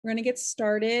We're going to get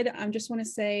started. I just want to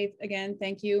say again,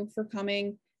 thank you for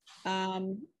coming.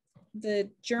 The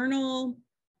journal,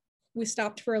 we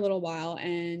stopped for a little while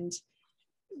and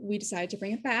we decided to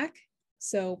bring it back.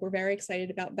 So we're very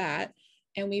excited about that.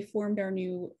 And we formed our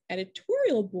new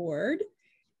editorial board,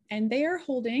 and they are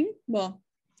holding, well,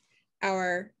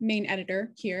 our main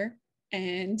editor here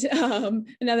and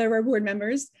another of our board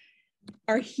members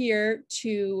are here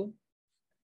to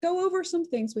go over some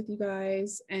things with you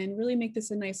guys and really make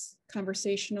this a nice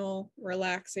conversational,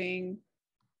 relaxing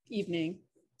evening.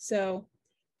 So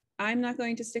I'm not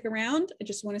going to stick around. I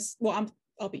just want to, well,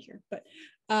 I'll be here, but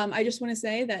I just want to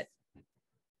say that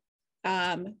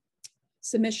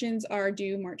submissions are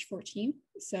due March 14th.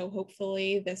 So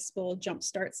hopefully this will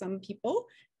jumpstart some people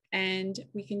and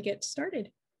we can get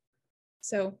started.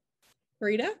 So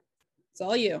Oreta, it's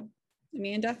all you.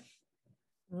 Amanda.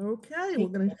 Okay, we're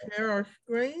going to share our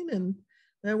screen and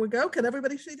there we go. Can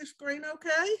everybody see the screen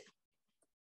okay?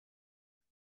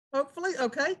 Hopefully,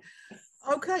 okay.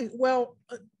 Okay, well,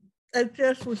 as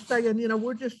Jess was saying, you know,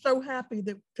 we're just so happy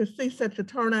to see such a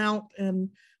turnout, and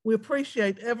we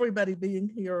appreciate everybody being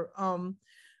here.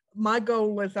 My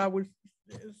goal, as I was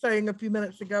saying a few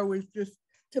minutes ago, is just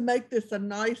to make this a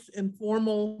nice,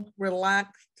 informal,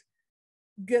 relaxed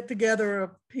get together of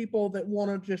people that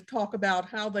want to just talk about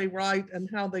how they write and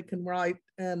how they can write,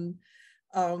 and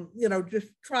you know, just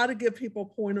try to give people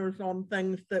pointers on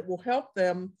things that will help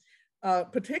them,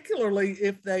 particularly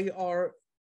if they are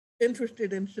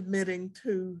interested in submitting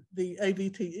to the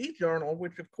AVTE journal,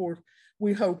 which of course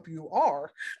we hope you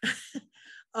are.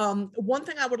 One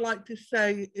thing I would like to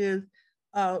say is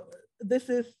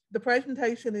the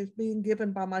presentation is being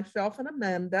given by myself and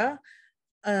Amanda.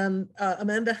 And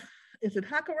Amanda, is it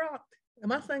Hackerott?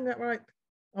 Am I saying that right?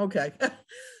 Okay.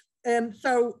 And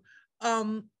so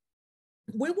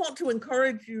we want to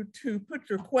encourage you to put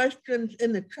your questions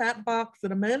in the chat box,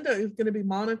 and Amanda is going to be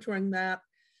monitoring that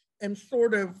and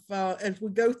sort of, as we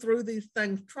go through these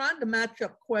things, trying to match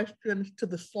up questions to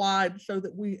the slides so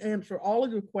that we answer all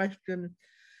of your questions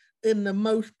in the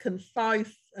most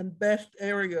concise and best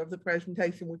area of the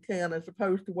presentation we can, as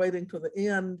opposed to waiting till the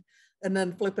end and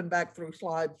then flipping back through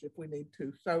slides if we need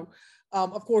to. So,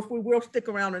 of course, we will stick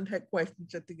around and take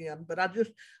questions at the end, but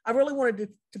I really wanted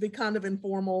to be kind of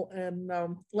informal and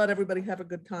let everybody have a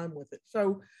good time with it.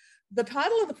 So the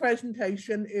title of the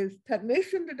presentation is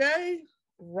Technician Today,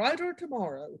 Writer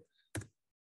Tomorrow.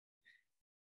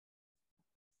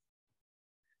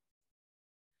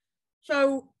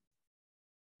 So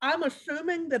I'm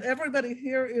assuming that everybody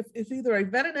here is either a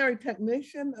veterinary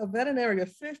technician, a veterinary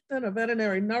assistant, a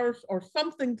veterinary nurse, or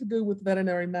something to do with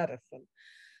veterinary medicine.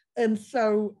 And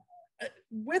so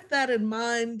with that in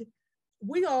mind,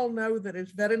 we all know that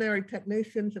as veterinary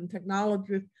technicians and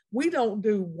technologists, we don't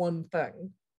do one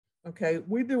thing, okay?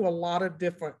 We do a lot of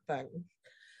different things.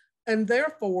 And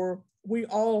therefore, we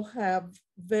all have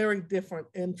very different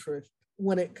interests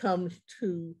when it comes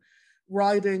to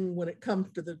writing, when it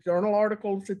comes to the journal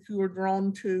articles that you are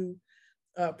drawn to,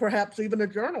 perhaps even the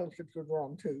journals that you're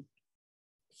drawn to.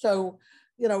 So,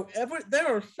 you know,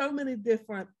 there are so many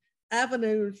different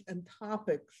avenues and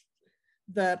topics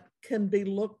that can be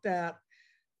looked at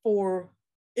for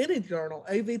any journal,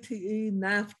 AVTE,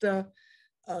 NAFTA,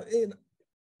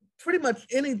 pretty much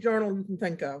any journal you can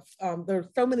think of. There's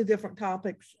so many different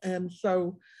topics. And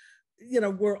so, you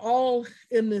know, we're all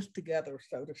in this together,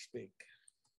 so to speak.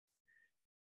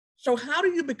 So how do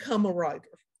you become a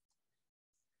writer?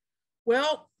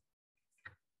 Well,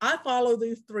 I follow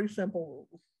these 3 simple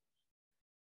rules.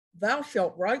 Thou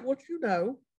shalt write what you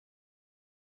know.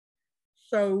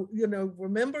 So, you know,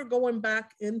 remember going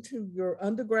back into your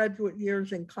undergraduate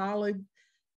years in college,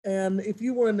 and if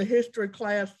you were in the history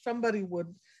class, somebody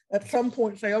would at some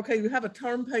point say, okay, you have a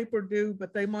term paper due,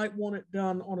 but they might want it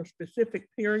done on a specific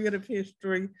period of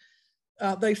history.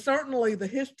 The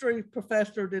history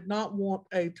professor did not want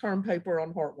a term paper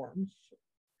on heartworms.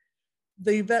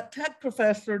 The vet tech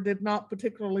professor did not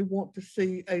particularly want to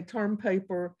see a term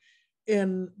paper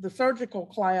in the surgical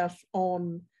class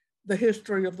on the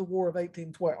history of the War of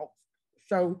 1812.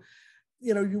 So,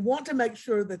 you know, you want to make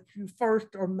sure that you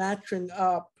first are matching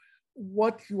up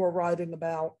what you are writing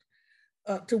about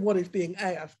to what is being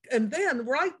asked, and then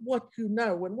write what you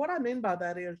know. And what I mean by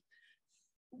that is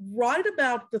write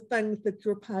about the things that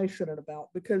you're passionate about,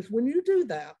 because when you do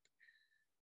that,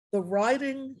 the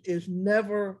writing is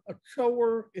never a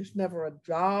chore, it's never a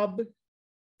job,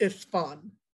 it's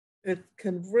fun. It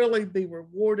can really be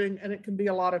rewarding and it can be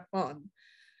a lot of fun.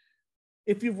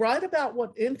 If you write about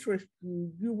what interests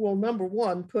you, you will, number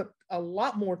one, put a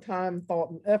lot more time, thought,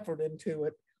 and effort into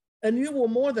it, and you will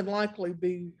more than likely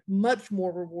be much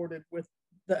more rewarded with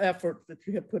the effort that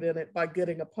you have put in it by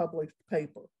getting a published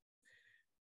paper.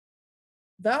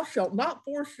 Thou shalt not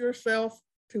force yourself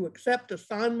to accept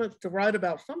assignments to write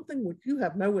about something which you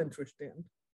have no interest in.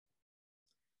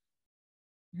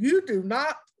 You do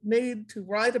not need to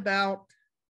write about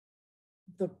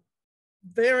the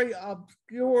very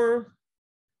obscure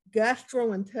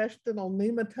gastrointestinal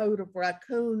nematode of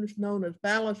raccoons known as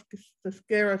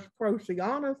Baliscascaris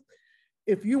procyanus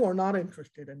if you are not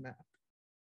interested in that.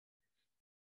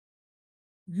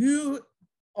 You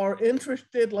are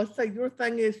interested, let's say your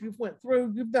thing is you've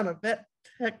done a vet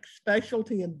tech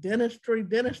specialty in dentistry.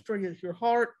 Dentistry is your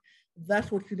heart.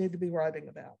 That's what you need to be writing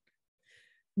about.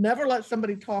 Never let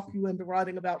somebody talk you into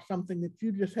writing about something that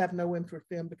you just have no interest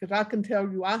in, because I can tell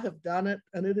you I have done it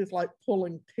and it is like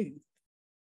pulling teeth.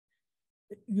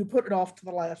 You put it off to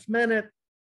the last minute.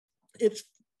 It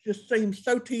just seems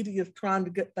so tedious trying to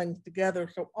get things together.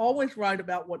 So always write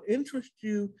about what interests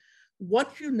you,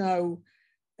 what you know,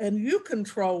 and you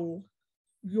control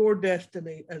your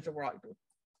destiny as a writer.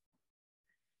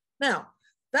 Now,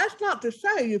 that's not to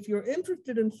say if you're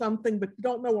interested in something but you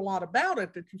don't know a lot about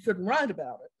it that you shouldn't write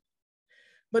about it.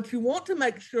 But you want to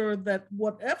make sure that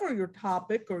whatever your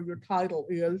topic or your title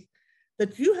is,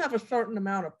 that you have a certain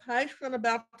amount of passion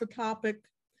about the topic,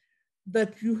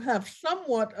 that you have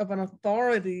somewhat of an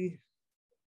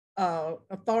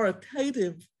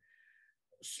authoritative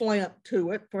slant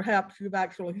to it. Perhaps you've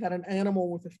actually had an animal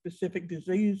with a specific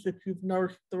disease that you've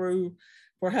nursed through.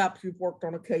 Perhaps you've worked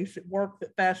on a case at work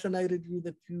that fascinated you,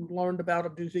 that you learned about a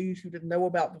disease you didn't know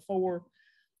about before.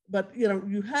 But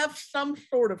you have some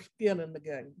sort of skin in the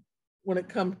game when it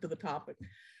comes to the topic.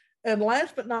 And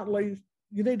last but not least,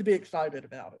 you need to be excited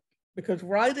about it, because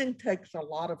writing takes a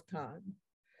lot of time.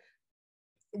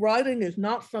 Writing is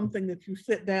not something that you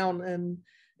sit down and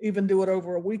even do it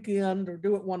over a weekend or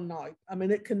do it one night. I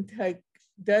mean, it can take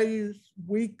days,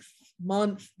 weeks,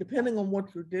 months, depending on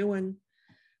what you're doing.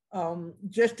 To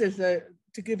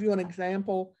give you an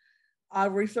example, I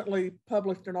recently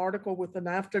published an article with the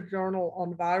NAVTE journal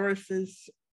on viruses,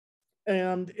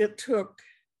 and it took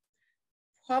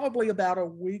probably about a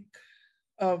week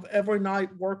of every night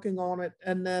working on it,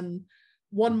 and then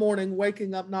one morning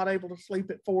waking up not able to sleep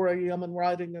at 4 a.m. and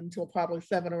writing until probably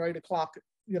 7 or 8 o'clock,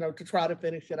 to try to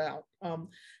finish it out.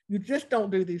 You just don't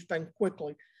do these things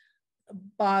quickly.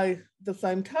 By the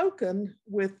same token,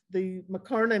 with the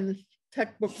McKernan's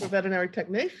textbook for veterinary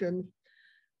technicians,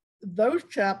 those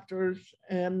chapters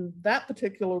and that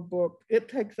particular book, it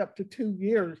takes up to 2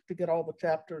 years to get all the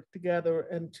chapters together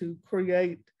and to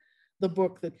create the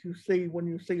book that you see when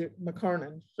you see it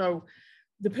McKernan. So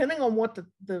depending on what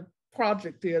the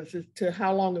project is to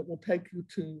how long it will take you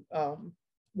to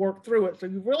work through it. So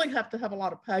you really have to have a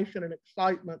lot of passion and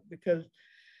excitement, because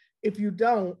if you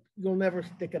don't, you'll never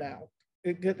stick it out.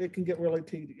 It can get really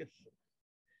tedious.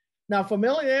 Now,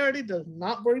 familiarity does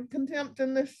not breed contempt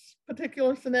in this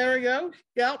particular scenario.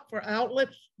 Scout for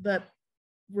outlets that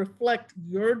reflect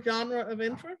your genre of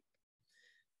interest.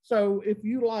 So if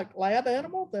you like lab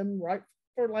animal, then write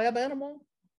for lab animal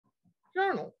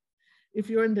journal. If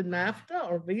you're into NAFTA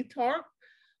or VTARC,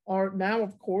 or now,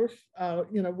 of course,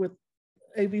 with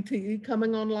AVTE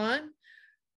coming online,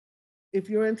 if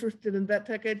you're interested in vet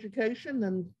tech education,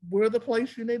 then we're the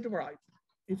place you need to write.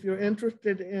 If you're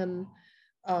interested in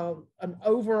an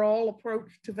overall approach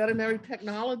to veterinary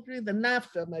technology, then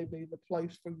NAFTA may be the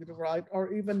place for you to write,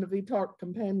 or even the VTARC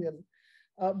Companion,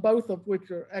 both of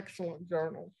which are excellent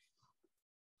journals.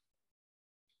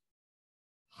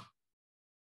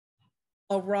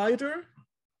 A writer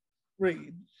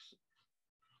reads.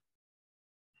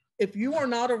 If you are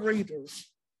not a reader,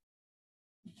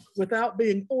 without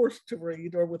being forced to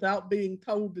read or without being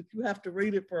told that you have to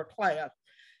read it for a class,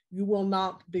 you will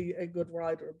not be a good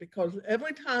writer, because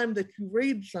every time that you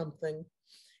read something,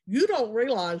 you don't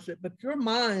realize it, but your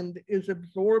mind is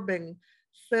absorbing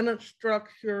sentence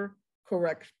structure,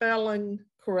 correct spelling,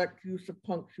 correct use of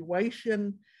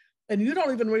punctuation, and you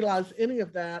don't even realize any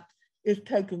of that is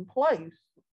taking place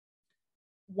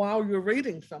while you're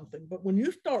reading something. But when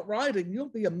you start writing, you'll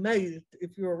be amazed,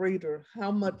 if you're a reader,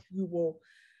 how much you will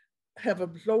have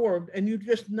absorbed, and you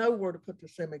just know where to put the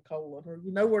semicolon, or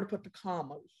you know where to put the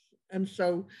commas. And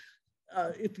so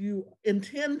if you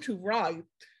intend to write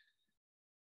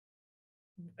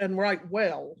and write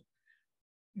well,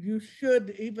 you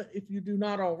should, even if you do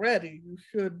not already, you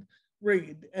should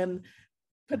read. And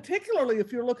particularly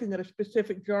if you're looking at a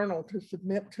specific journal to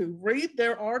submit to, read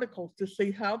their articles to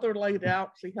see how they're laid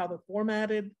out, see how they're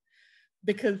formatted,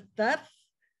 because that's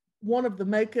one of the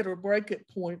make it or break it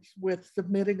points with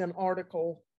submitting an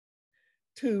article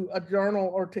to a journal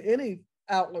or to any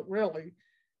outlet really,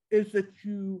 is that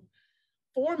you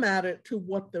format it to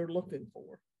what they're looking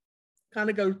for. Kind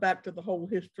of goes back to the whole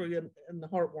history and the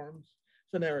heartworms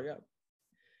scenario.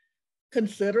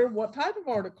 Consider what type of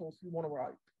articles you want to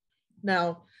write.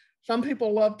 Now, some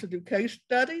people love to do case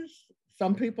studies.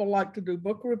 Some people like to do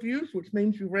book reviews, which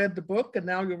means you read the book and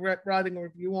now you're writing a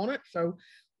review on it. So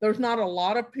there's not a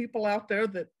lot of people out there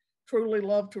that truly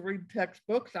love to read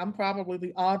textbooks. I'm probably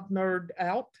the odd nerd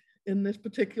out in this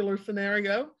particular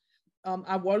scenario.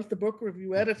 I was the book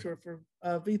review editor for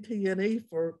VTNE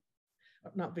for,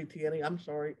 not VTNE, I'm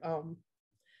sorry,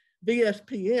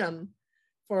 VSPN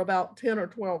for about 10 or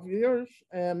 12 years.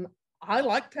 And I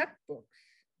like textbooks.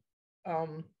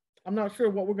 I'm not sure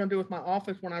what we're going to do with my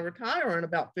office when I retire in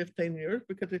about 15 years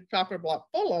because it's chock-a-block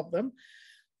full of them.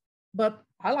 But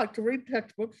I like to read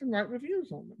textbooks and write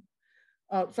reviews on them.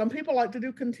 Some people like to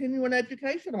do continuing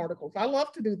education articles. I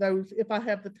love to do those if I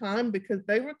have the time because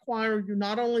they require you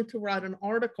not only to write an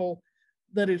article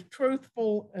that is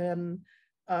truthful and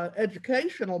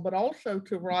educational, but also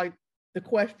to write the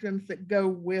questions that go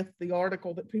with the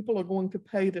article that people are going to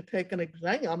pay to take an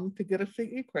exam to get a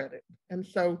CE credit. And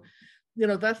so, you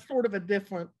know, that's sort of a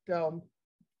different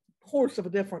horse of a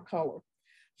different color.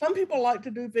 Some people like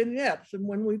to do vignettes. And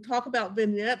when we talk about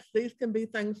vignettes, these can be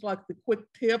things like the quick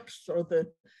tips or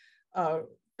the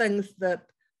things that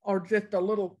are just a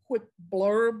little quick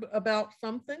blurb about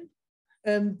something.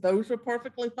 And those are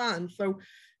perfectly fine. So,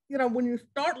 you know, when you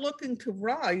start looking to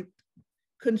write,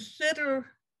 consider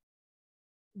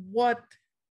what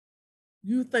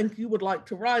you think you would like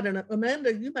to write. And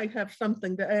Amanda, you may have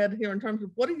something to add here in terms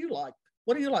of what do you like?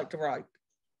 What do you like to write?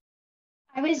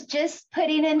 I was just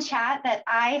putting in chat that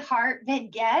I heart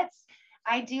vignettes.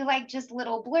 I do like just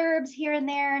little blurbs here and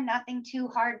there, nothing too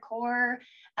hardcore,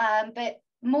 but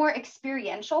more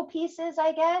experiential pieces,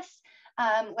 I guess.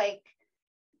 Like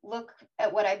look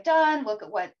at what I've done, look at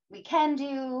what we can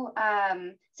do.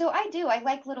 So I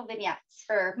like little vignettes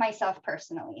for myself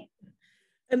personally.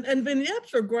 And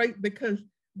vignettes are great because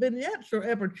vignettes are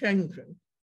ever changing.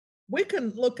 We can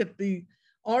look at the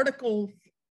articles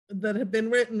that have been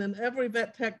written in every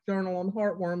vet tech journal on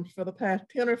heartworms for the past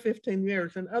 10 or 15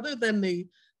 years. And other than the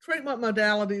treatment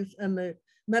modalities and the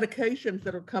medications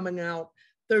that are coming out,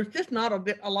 there's just not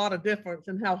a lot of difference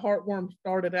in how heartworms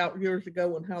started out years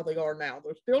ago and how they are now.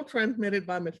 They're still transmitted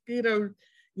by mosquitoes.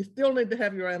 You still need to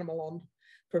have your animal on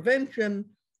prevention,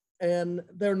 and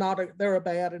they're a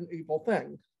bad and evil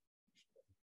thing.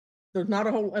 There's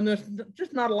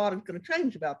just not a lot that's going to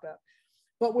change about that.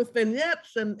 But with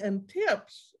vignettes and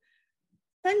tips,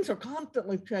 things are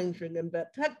constantly changing in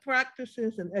vet tech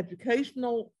practices and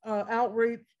educational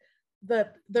outreach,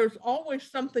 that there's always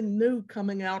something new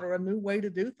coming out or a new way to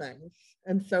do things.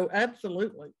 And so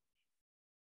absolutely.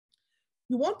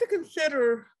 You want to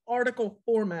consider article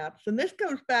formats, and this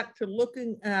goes back to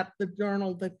looking at the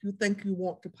journal that you think you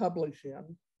want to publish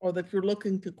in or that you're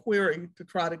looking to query to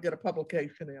try to get a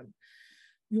publication in.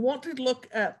 You want to look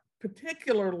at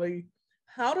particularly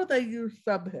how do they use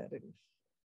subheadings.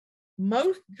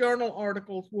 Most journal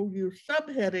articles will use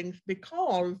subheadings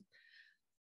because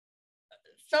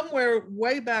somewhere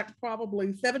way back,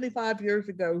 probably 75 years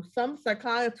ago, some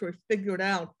psychiatrist figured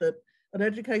out that, an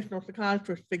educational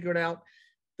psychiatrist figured out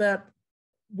that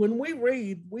when we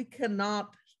read, we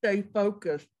cannot stay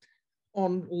focused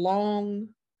on long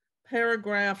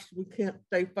paragraphs. We can't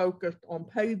stay focused on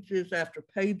pages after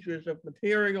pages of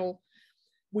material.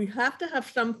 We have to have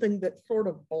something that sort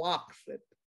of blocks it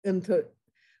into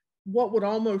what would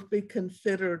almost be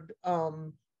considered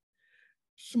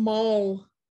small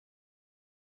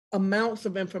amounts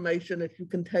of information that you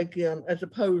can take in, as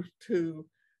opposed to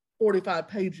 45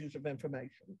 pages of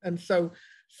information. And so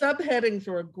subheadings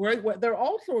are a great way. They're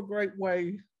also a great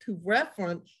way to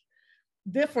reference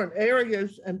different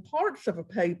areas and parts of a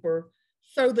paper,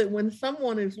 so that when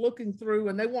someone is looking through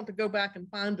and they want to go back and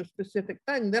find a specific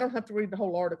thing, they don't have to read the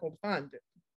whole article to find it.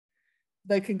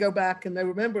 They can go back and they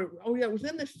remember, oh yeah, it was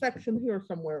in this section here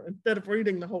somewhere, instead of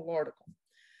reading the whole article.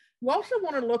 You also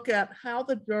want to look at how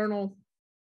the journal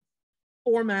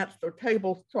formats their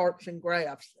tables, charts, and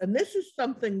graphs. And this is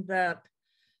something that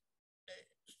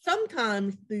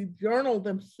sometimes the journal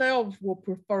themselves will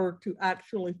prefer to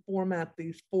actually format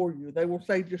these for you. They will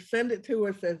say, just send it to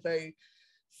us as a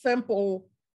simple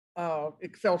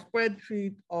Excel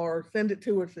spreadsheet, or send it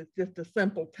to us as just a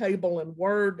simple table in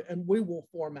Word, and we will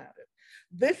format it.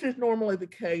 This is normally the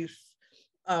case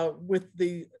with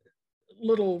the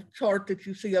little chart that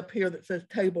you see up here that says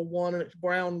table 1, and it's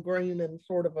brown, green, and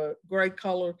sort of a gray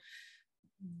color.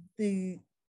 The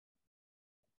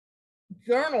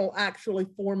journal actually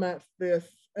formats this,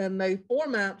 and they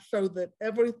format so that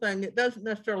everything, it doesn't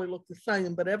necessarily look the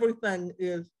same, but everything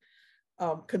is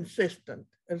consistent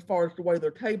as far as the way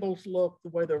their tables look, the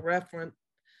way they're referenced.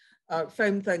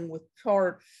 Same thing with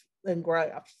charts and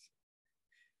graphs.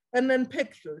 And then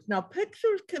pictures. Now,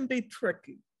 pictures can be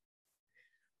tricky.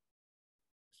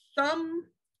 Some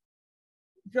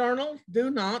journals do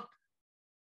not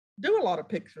do a lot of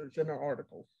pictures in their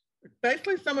articles,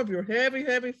 especially some of your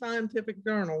heavy scientific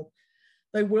journals.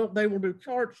 They will do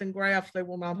charts and graphs. They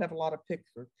will not have a lot of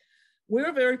pictures.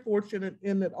 We're very fortunate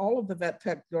in that all of the vet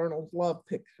tech journals love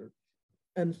pictures.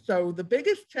 And so the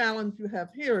biggest challenge you have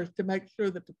here is to make sure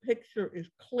that the picture is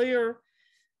clear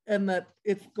and that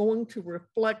it's going to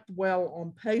reflect well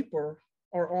on paper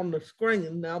or on the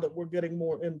screen now that we're getting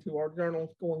more into our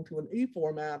journals going to an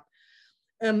e-format.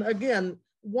 And again,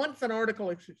 once an article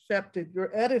is accepted, your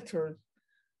editors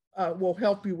will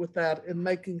help you with that in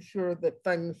making sure that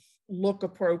things look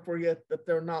appropriate, that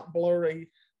they're not blurry.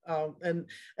 And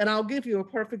I'll give you a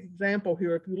perfect example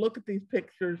here. If you look at these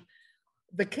pictures,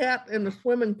 the cat in the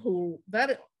swimming pool,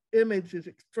 that image is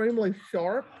extremely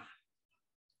sharp.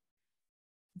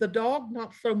 The dog,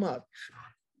 not so much.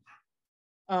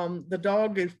 The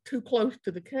dog is too close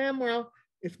to the camera,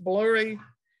 it's blurry,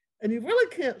 and you really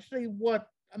can't see what,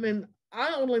 I mean,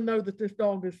 I only know that this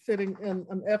dog is sitting in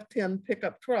an F10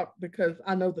 pickup truck because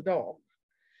I know the dog.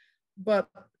 But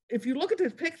if you look at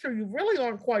this picture, you really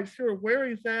aren't quite sure where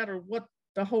he's at or what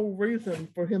the whole reason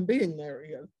for him being there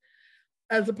is.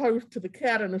 As opposed to the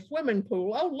cat in a swimming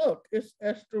pool. Oh, look, it's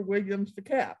Esther Williams, the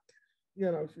cat. You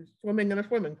know, she's swimming in a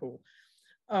swimming pool.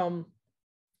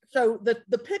 So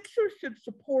the picture should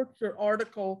support your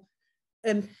article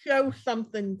and show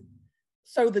something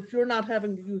so that you're not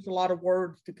having to use a lot of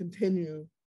words to continue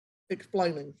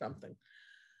explaining something.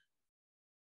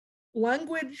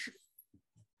 Language,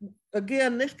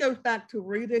 again, this goes back to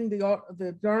reading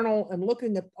the journal and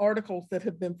looking at articles that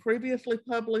have been previously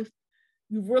published.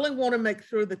 You really want to make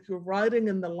sure that you're writing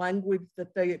in the language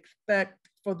that they expect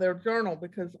for their journal,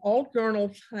 because all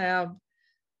journals have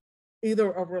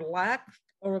either a relaxed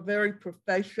or a very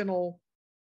professional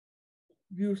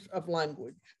use of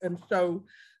language. And so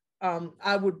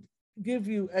I would give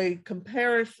you a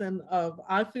comparison of,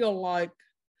 I feel like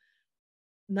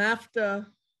NAFTA,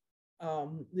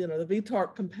 you know, the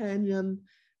VTARC companion,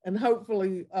 and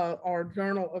hopefully our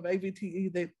Journal of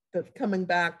AVTE that's coming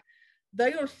back,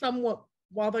 they are somewhat,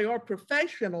 while they are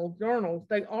professional journals,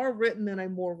 they are written in a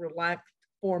more relaxed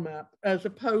format as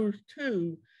opposed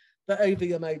to the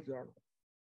AVMA journal,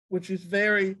 which is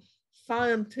very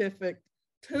scientific,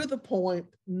 to the point,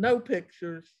 no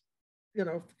pictures, you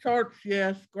know, charts,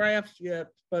 yes, graphs, yes,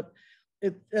 but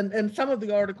and some of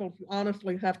the articles you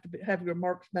honestly have to have your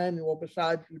Mark's manual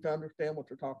beside you to understand what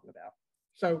you're talking about.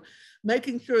 So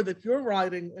making sure that you're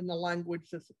writing in the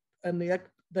language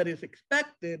that is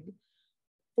expected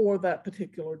for that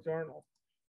particular journal.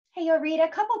 Hey, Oreta,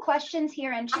 a couple questions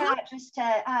here in chat just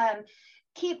to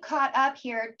keep caught up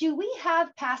here. Do we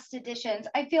have past editions?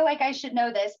 I feel like I should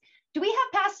know this. Do we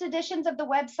have past editions of the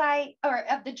website or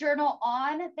of the journal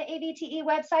on the AVTE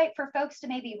website for folks to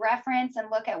maybe reference and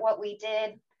look at what we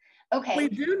did? Okay. We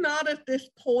do not at this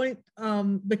point,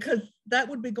 because that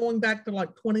would be going back to like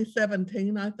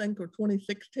 2017, I think, or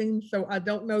 2016. So I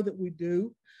don't know that we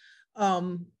do.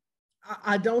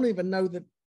 I don't even know that,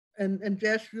 and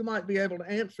Jess, you might be able to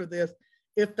answer this,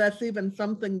 if that's even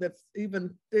something that's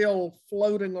even still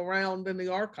floating around in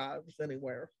the archives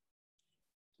anywhere.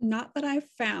 Not that I've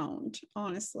found,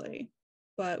 honestly,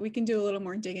 but we can do a little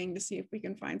more digging to see if we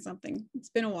can find something. It's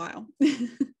been a while.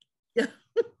 Yeah.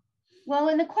 Well,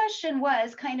 and the question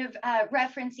was kind of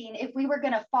referencing if we were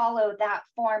going to follow that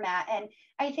format. And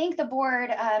I think the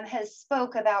board has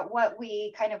spoke about what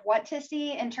we kind of want to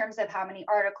see in terms of how many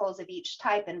articles of each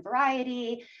type and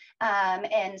variety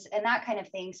and that kind of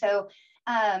thing. So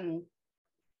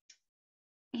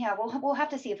yeah, we'll have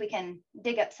to see if we can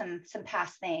dig up some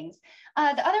past things.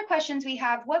 The other questions we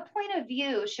have, what point of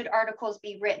view should articles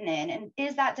be written in? And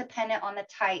is that dependent on the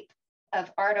type of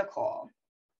article?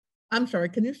 I'm sorry,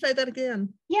 can you say that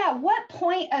again? Yeah, what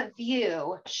point of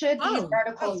view should these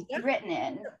articles be written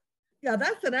in? Yeah,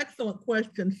 that's an excellent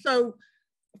question. So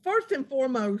first and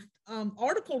foremost,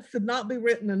 articles should not be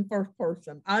written in first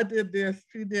person. I did this,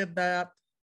 she did that.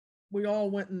 We all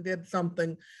went and did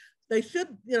something. They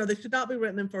should, they should not be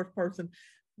written in first person.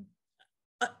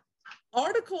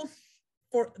 Articles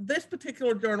for this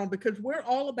particular journal, because we're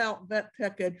all about vet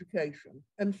tech education.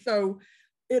 And so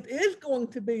it is going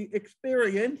to be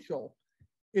experiential,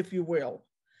 if you will,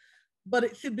 but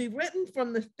it should be written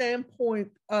from the standpoint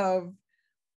of,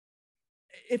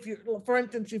 for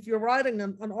instance, if you're writing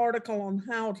an article on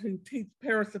how to teach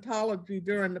parasitology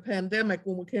during the pandemic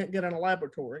when we can't get in a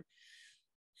laboratory,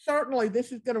 certainly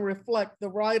this is going to reflect the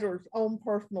writer's own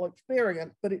personal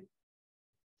experience, but it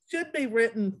should be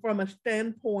written from a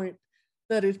standpoint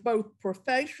that is both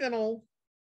professional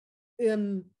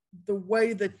in the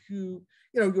way that you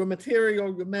know, your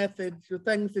material, your methods, your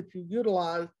things that you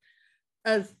utilize,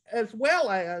 as well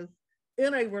as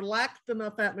in a relaxed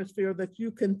enough atmosphere that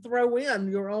you can throw in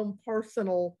your own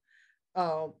personal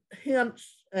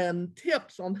hints and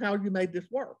tips on how you made this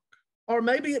work. Or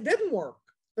maybe it didn't work.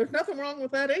 There's nothing wrong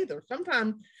with that either.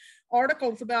 Sometimes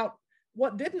articles about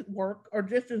what didn't work are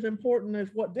just as important as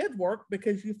what did work,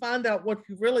 because you find out what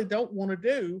you really don't want to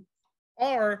do.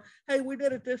 Or, hey, we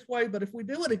did it this way, but if we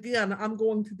do it again, I'm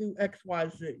going to do X, Y,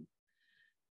 Z.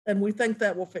 And we think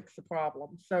that will fix the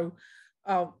problem. So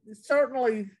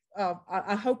certainly,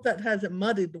 I hope that hasn't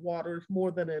muddied the waters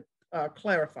more than it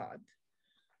clarified.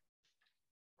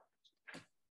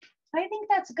 I think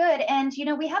that's good. And, you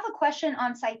know, we have a question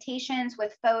on citations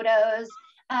with photos.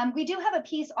 We do have a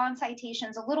piece on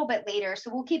citations a little bit later, so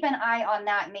we'll keep an eye on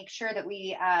that and make sure that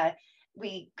we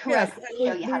correctly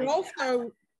show you how to do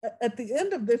that. At the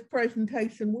end of this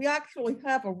presentation, we actually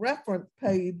have a reference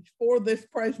page for this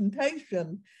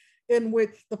presentation in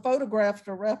which the photographs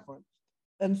are referenced.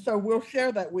 And so we'll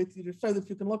share that with you so that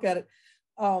you can look at it.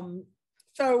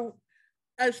 So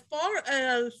as far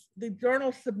as the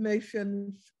journal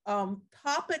submissions,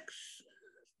 topics,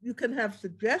 you can have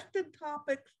suggested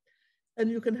topics and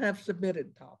you can have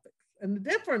submitted topics. And the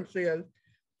difference is,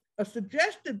 a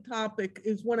suggested topic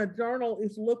is when a journal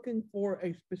is looking for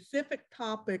a specific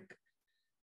topic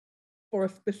for a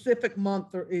specific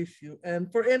month or issue.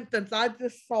 And for instance, I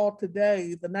just saw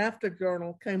today, the NAVTE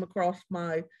journal came across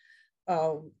my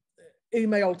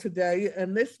email today,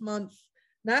 and this month's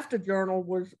NAVTE journal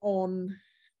was on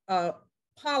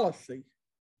policy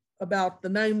about the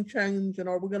name change, and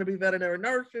are we going to be veterinary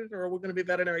nurses or are we going to be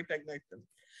veterinary technicians?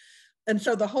 And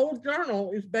so the whole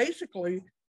journal is basically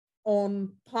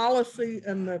on policy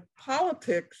and the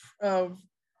politics of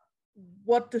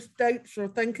what the states are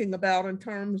thinking about in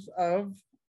terms of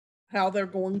how they're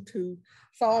going to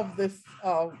solve this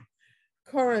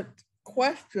current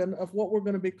question of what we're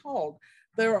going to be called.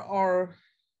 There are,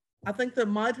 I think there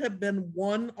might have been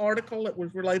one article that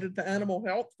was related to animal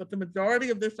health, but the majority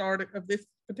of this article, of this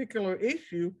particular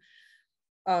issue,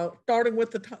 starting with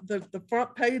the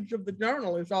front page of the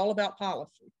journal, is all about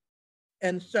policy.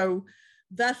 And so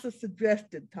that's a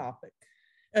suggested topic,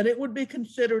 and it would be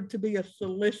considered to be a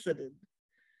solicited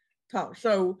topic.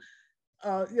 So,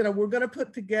 you know, we're going to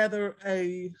put together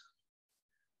a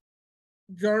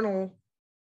journal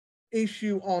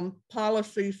issue on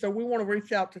policy. So we want to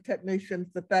reach out to technicians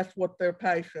that's what their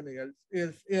passion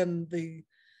is in the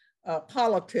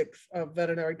politics of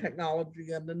veterinary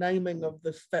technology and the naming of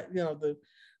the, you know,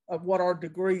 of what our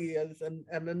degree is,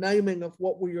 and the naming of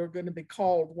what we are going to be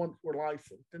called once we're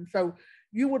licensed. And so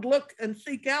you would look and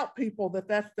seek out people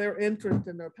that's their interest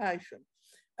and their passion.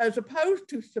 As opposed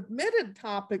to submitted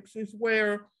topics is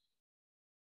where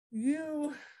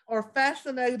you are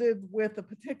fascinated with a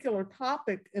particular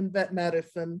topic in vet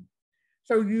medicine.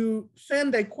 So you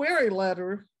send a query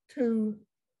letter to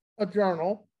a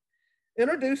journal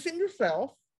introducing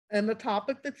yourself and the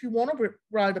topic that you want to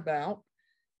write about.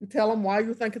 You tell them why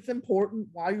you think it's important,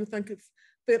 why you think it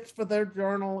fits for their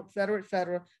journal, et cetera, et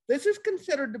cetera. This is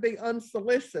considered to be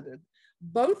unsolicited.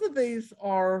 Both of these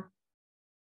are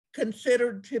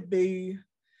considered to be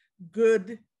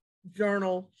good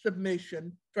journal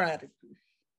submission strategies.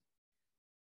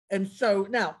 And so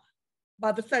now,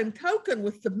 by the same token,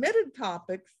 with submitted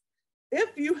topics, if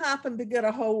you happen to get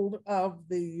a hold of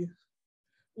the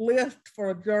list for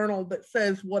a journal that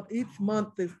says what each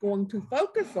month is going to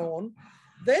focus on,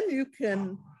 then you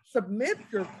can submit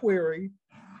your query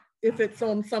if it's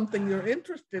on something you're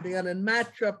interested in and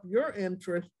match up your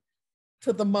interest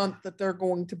to the month that they're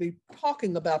going to be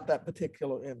talking about that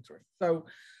particular interest. So,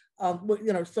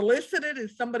 you know, solicited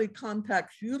is somebody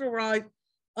contacts you to write.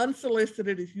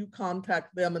 Unsolicited is you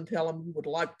contact them and tell them you would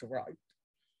like to write.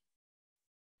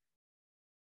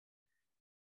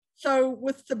 So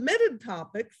with submitted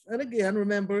topics, and again,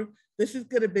 remember, this is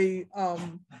going to be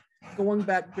going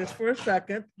back just for a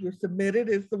second. Your submitted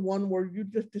is the one where you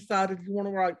just decided you want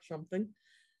to write something.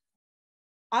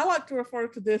 I like to refer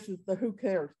to this as the who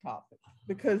cares topic,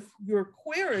 because your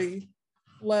query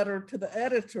letter to the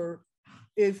editor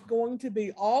is going to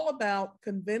be all about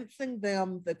convincing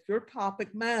them that your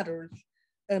topic matters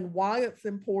and why it's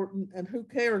important, and who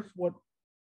cares what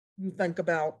you think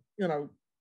about, you know,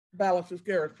 Balas's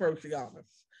Garrus Procyanus.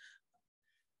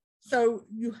 So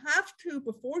you have to,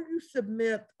 before you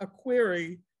submit a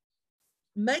query,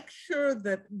 make sure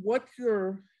that what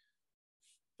you're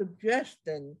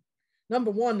suggesting, number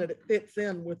one, that it fits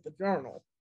in with the journal.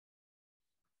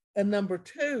 And number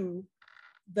two,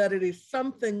 that it is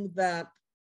something that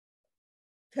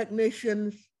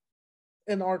technicians,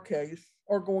 in our case,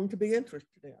 are going to be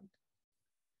interested in.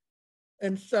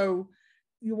 And so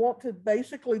you want to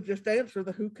basically just answer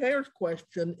the who cares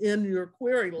question in your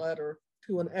query letter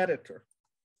to an editor.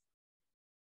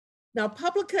 Now,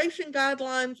 publication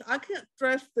guidelines, I can't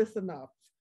stress this enough.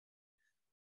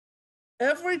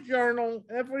 Every journal,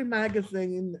 every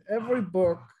magazine, every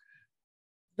book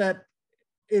that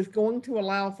is going to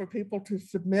allow for people to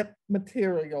submit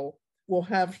material will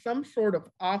have some sort of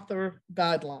author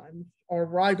guidelines or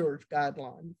writer's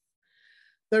guidelines.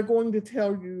 They're going to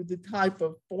tell you the type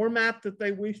of format that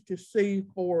they wish to see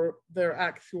for their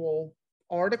actual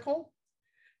article.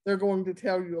 They're going to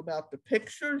tell you about the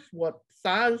pictures, what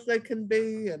size they can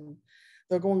be, and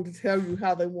they're going to tell you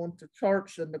how they want the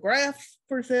charts and the graphs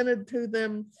presented to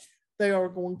them. They are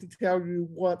going to tell you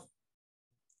what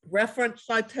reference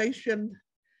citation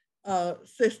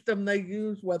system they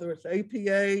use, whether it's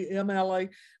APA, MLA.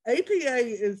 APA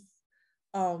is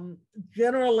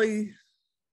generally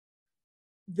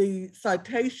the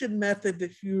citation method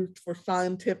that's used for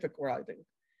scientific writing.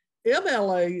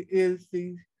 MLA is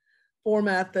the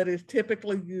format that is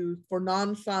typically used for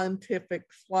non-scientific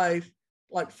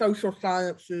like social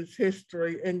sciences,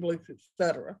 history, English,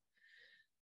 etc.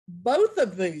 Both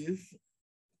of these,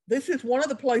 this is one of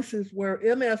the places where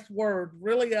MS Word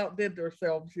really outdid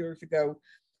themselves years ago.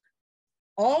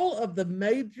 All of the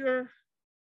major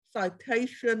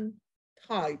citation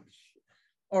types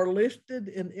are listed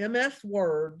in MS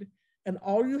Word, and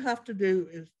all you have to do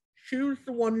is choose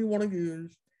the one you want to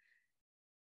use,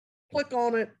 click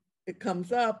on it, it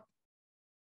comes up,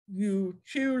 you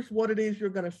choose what it is you're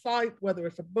going to cite, whether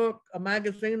it's a book, a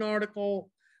magazine article,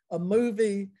 a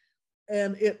movie,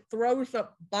 and it throws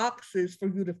up boxes for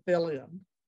you to fill in.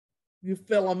 You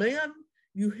fill them in,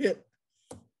 you hit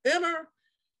enter,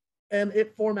 and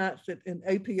it formats it in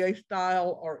APA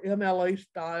style or MLA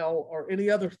style or any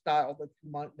other style that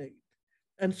you might need.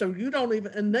 And so you don't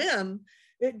even, and then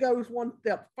it goes one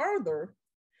step further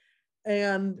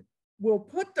and we'll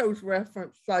put those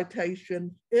reference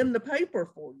citations in the paper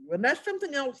for you. And that's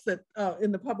something else that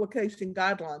in the publication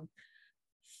guidelines,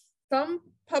 some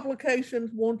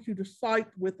publications want you to cite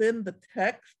within the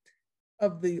text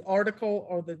of the article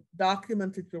or the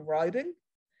document that you're writing.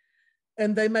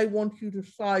 And they may want you to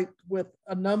cite with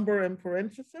a number in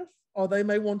parentheses, or they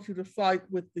may want you to cite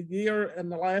with the year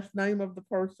and the last name of the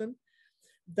person.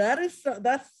 That's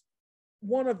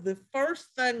one of the first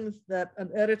things that an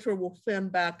editor will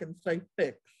send back and say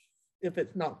fix if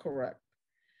it's not correct.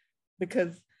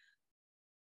 Because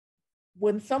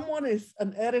when someone is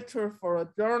an editor for a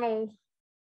journal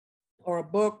or a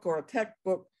book or a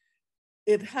textbook,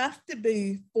 it has to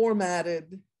be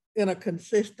formatted in a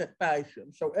consistent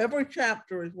fashion. So every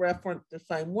chapter is referenced the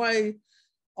same way.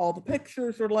 All the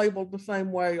pictures are labeled the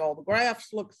same way. All the graphs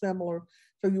look similar.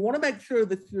 So you want to make sure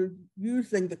that you're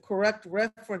using the correct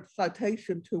reference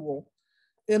citation tool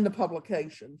in the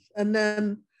publications. And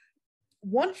then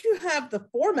once you have the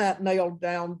format nailed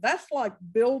down, that's like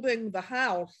building the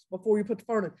house before you put the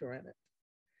furniture in it.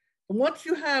 And once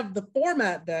you have the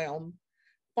format down,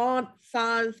 font,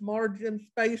 size, margin,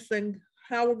 spacing,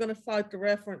 how we're going to cite the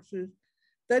references,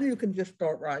 then you can just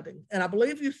start writing. And I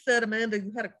believe you said, Amanda,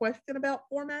 you had a question about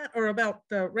format or about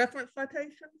reference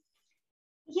citations?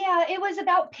 Yeah, it was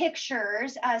about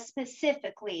pictures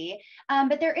specifically,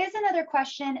 but there is another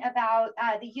question about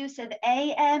the use of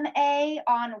AMA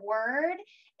on Word.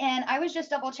 And I was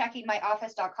just double checking my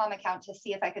office.com account to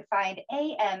see if I could find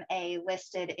AMA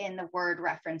listed in the Word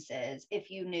references, if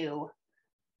you knew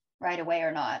right away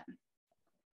or not.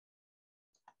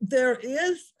 There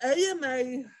is,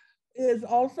 AMA is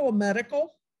also a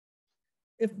medical,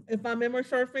 if my memory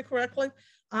serves me correctly.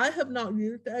 I have not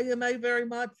used AMA very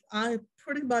much. I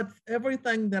pretty much,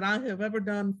 everything that I have ever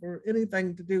done for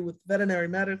anything to do with veterinary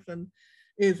medicine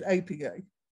is APA.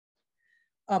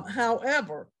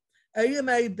 However,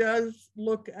 AMA does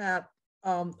look at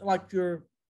like your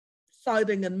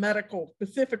citing in medical,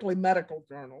 specifically medical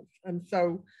journals. And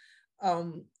so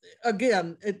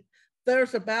again,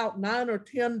 there's about 9 or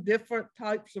 10 different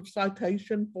types of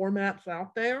citation formats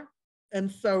out there.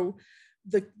 And so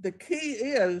the key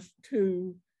is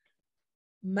to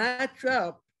match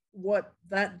up what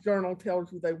that journal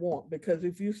tells you they want, because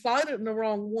if you cite it in the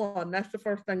wrong one, that's the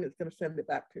first thing that's going to send it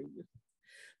back to you.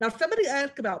 Now, somebody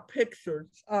asked about pictures,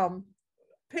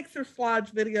 picture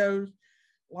slides, videos,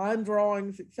 line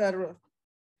drawings, etc.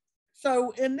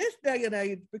 So in this day and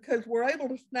age, because we're able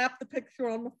to snap the picture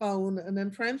on the phone and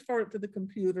then transfer it to the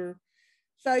computer,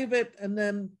 save it, and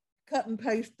then cut and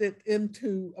paste it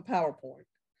into a PowerPoint.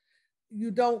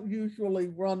 You don't usually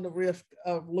run the risk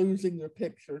of losing your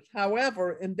pictures.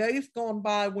 However, in days gone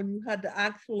by when you had to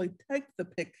actually take the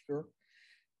picture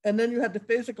and then you had to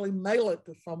physically mail it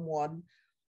to someone,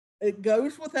 it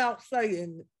goes without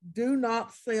saying, do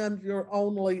not send your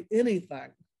only anything.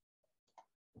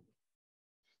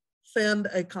 Send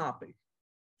a copy.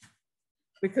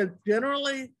 Because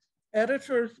generally,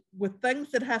 editors with things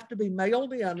that have to be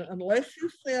mailed in, unless you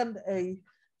send a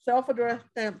self-addressed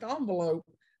stamped envelope,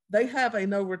 they have a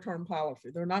no return policy.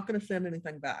 They're not going to send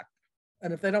anything back.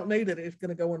 And if they don't need it, it's going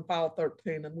to go in file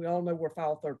 13. And we all know where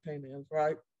file 13 is,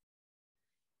 right?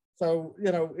 So,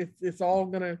 you know, it's all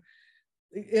going to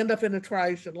end up in the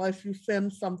trash unless you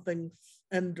send something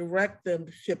and direct them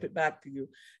to ship it back to you.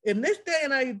 In this day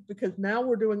and age, because now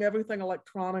we're doing everything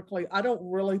electronically, I don't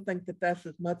really think that that's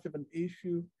as much of an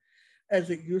issue as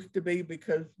it used to be,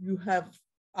 because you have,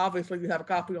 obviously you have a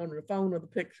copy on your phone of the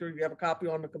picture, you have a copy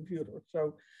on the computer.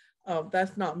 So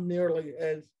that's not nearly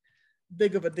as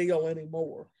big of a deal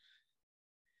anymore.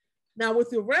 Now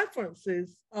with your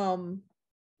references,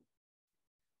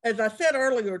 as I said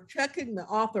earlier, checking the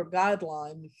author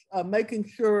guidelines, making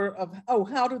sure of,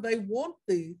 how do they want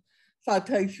the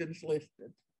citations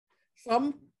listed?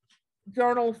 Some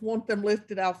journals want them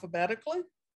listed alphabetically.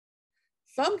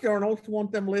 Some journals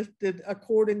want them listed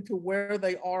according to where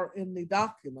they are in the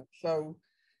document. So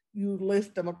you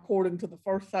list them according to the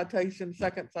first citation,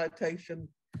 second citation,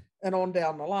 and on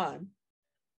down the line.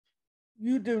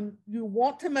 You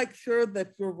want to make sure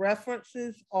that your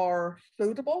references are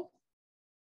suitable.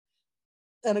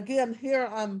 And again, here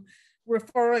I'm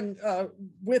referring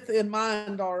with in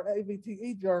mind our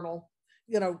AVTE journal,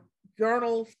 you know,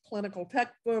 journals, clinical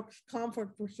textbooks,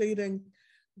 conference proceedings.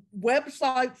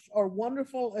 Websites are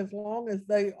wonderful as long as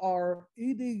they are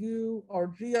EDU or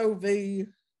GOV,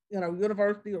 you know,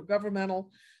 university or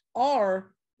governmental,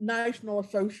 or national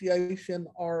association,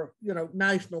 or, you know,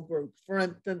 national groups. For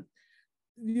instance,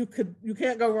 you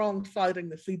can't go wrong citing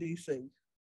the CDC.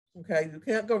 Okay, you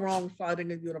can't go wrong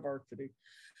citing a university.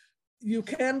 You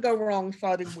can go wrong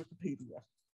citing Wikipedia.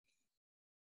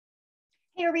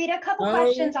 Hey, Oreta, a couple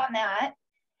questions on that.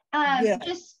 Yeah.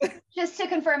 Just to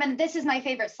confirm, and this is my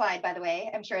favorite slide, by the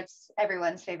way. I'm sure it's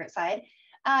everyone's favorite slide.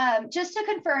 Just to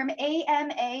confirm,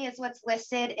 AMA is what's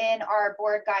listed in our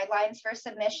board guidelines for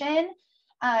submission.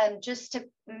 Just to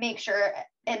make sure,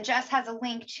 and Jess has a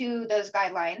link to those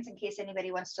guidelines in case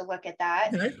anybody wants to look at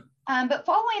that. Okay. But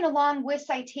following along with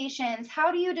citations,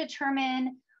 how do you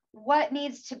determine what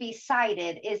needs to be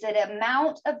cited? Is it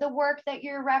amount of the work that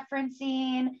you're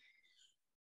referencing?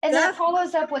 And that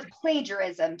follows up with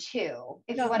plagiarism too,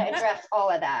 if you want to address all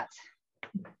of that.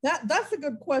 That's a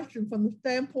good question from the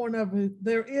standpoint of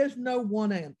there is no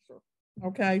one answer,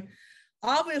 okay?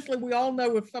 Obviously, we all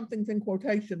know if something's in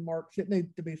quotation marks, it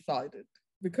needs to be cited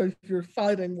because you're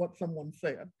citing what someone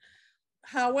said.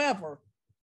 However,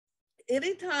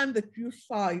 anytime that you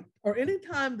cite or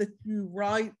anytime that you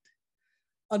write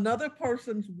another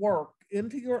person's work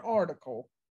into your article,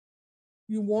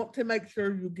 you want to make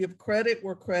sure you give credit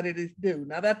where credit is due.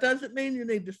 Now, that doesn't mean you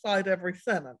need to cite every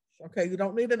sentence, okay? You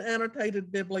don't need an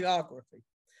annotated bibliography.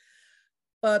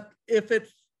 But if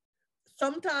it's,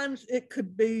 sometimes it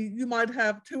could be, you might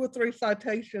have 2 or 3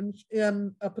 citations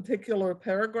in a particular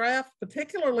paragraph,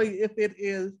 particularly if it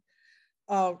is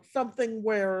something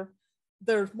where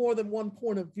there's more than one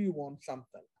point of view on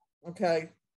something, okay?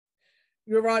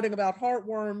 You're writing about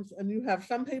heartworms and you have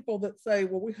some people that say,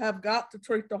 well, we have got to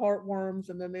treat the heartworms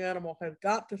and then the animal has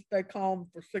got to stay calm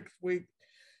for 6 weeks.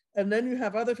 And then you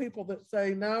have other people that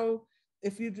say, no,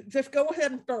 if you just go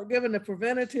ahead and start giving the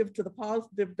preventative to the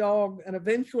positive dog and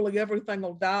eventually everything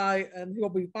will die and he'll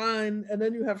be fine. And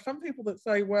then you have some people that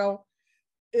say, well,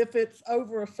 if it's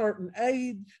over a certain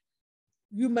age,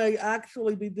 you may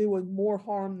actually be doing more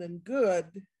harm than good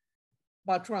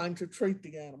by trying to treat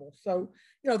the animal. So,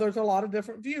 you know, there's a lot of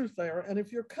different views there. And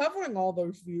if you're covering all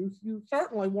those views, you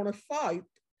certainly want to cite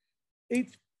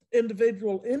each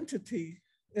individual entity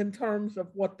in terms of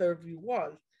what their view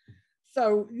was.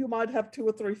 So you might have 2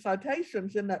 or 3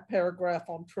 citations in that paragraph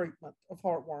on treatment of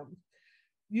heartworms.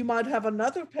 You might have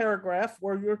another paragraph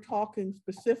where you're talking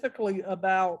specifically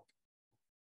about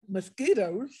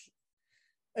mosquitoes,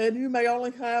 and you may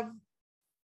only have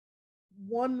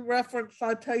 1 reference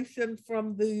citation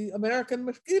from the American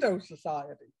Mosquito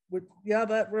Society, which, yeah,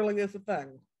 that really is a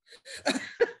thing.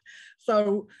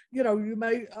 So, you know, you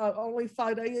may only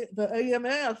cite the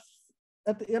AMS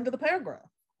at the end of the paragraph,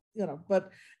 you know, but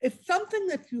it's something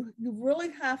that you really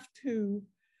have to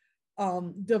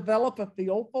develop a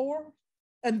feel for.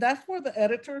 And that's where the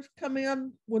editors come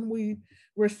in when we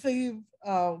receive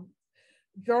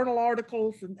journal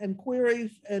articles and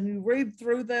queries, and you read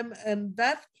through them. And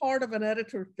that's part of an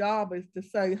editor's job, is to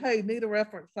say, hey, need a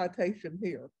reference citation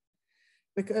here.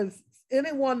 Because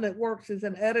anyone that works as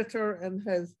an editor and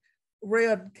has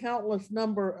read countless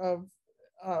number of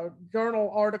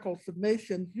journal article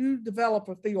submissions, you develop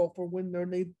a feel for when there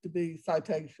need to be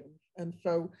citations. And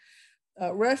so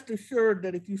rest assured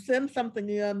that if you send something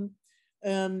in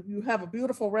and you have a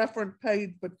beautiful reference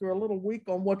page, but you're a little weak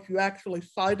on what you actually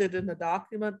cited in the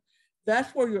document,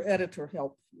 that's where your editor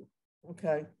helps you,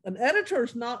 okay? An editor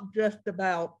is not just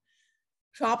about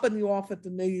chopping you off at the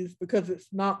knees because it's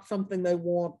not something they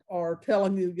want, or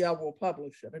telling you, yeah, we'll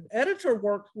publish it. An editor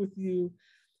works with you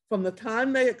from the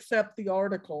time they accept the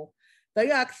article.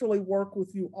 They actually work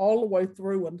with you all the way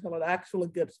through until it actually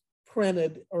gets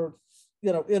printed or,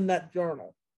 you know, in that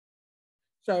journal.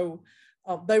 So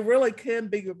they really can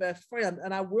be your best friend.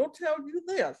 And I will tell you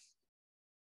this,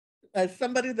 as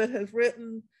somebody that has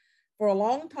written for a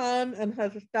long time and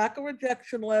has a stack of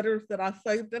rejection letters that I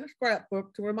saved in a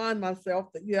scrapbook to remind myself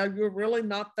that, yeah, you're really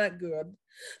not that good.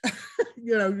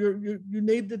 You know, you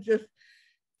need to just,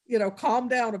 you know, calm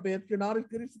down a bit. You're not as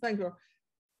good as you think you are.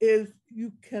 Is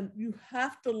you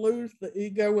have to lose the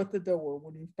ego at the door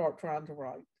when you start trying to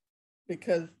write,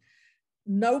 because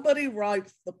nobody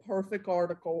writes the perfect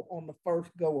article on the first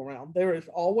go around. There is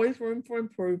always room for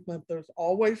improvement. There's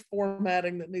always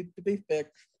formatting that needs to be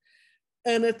fixed.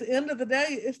 And at the end of the day,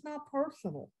 it's not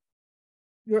personal.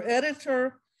 Your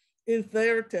editor is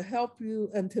there to help you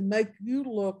and to make you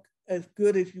look as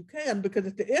good as you can, because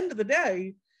at the end of the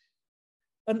day,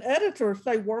 an editor,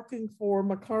 say working for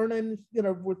McKernan's, you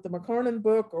know, with the McKernan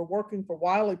book, or working for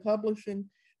Wiley Publishing,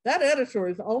 that editor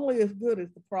is only as good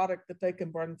as the product that they can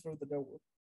bring through the door.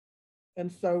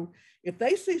 And so if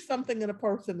they see something in a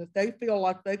person that they feel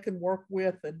like they can work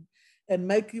with and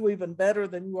make you even better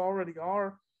than you already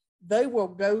are, they will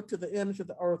go to the ends of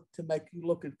the earth to make you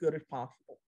look as good as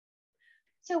possible.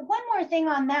 So one more thing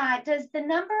on that, does the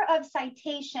number of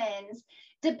citations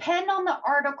depend on the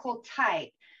article type?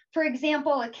 For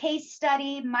example, a case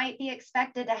study might be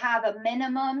expected to have a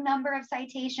minimum number of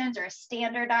citations or a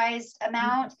standardized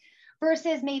amount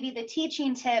versus maybe the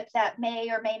teaching tip that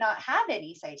may or may not have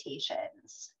any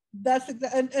citations. That's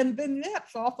exactly, and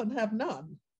vignettes often have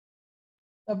none.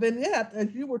 A vignette,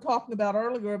 as you were talking about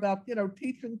earlier, about, you know,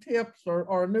 teaching tips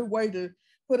or a new way to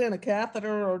put in a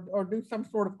catheter or do some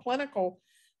sort of clinical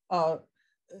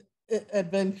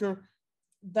adventure,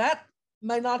 that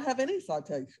may not have any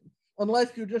citation,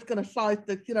 unless you're just going to cite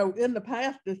that, you know, in the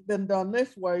past it's been done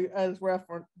this way as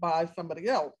referenced by somebody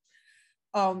else.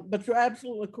 But you're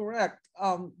absolutely correct.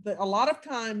 A lot of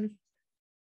times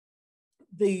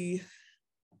the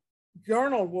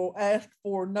journal will ask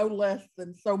for no less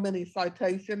than so many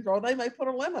citations, or they may put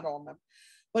a limit on them.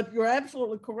 But you're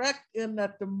absolutely correct in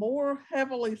that the more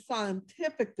heavily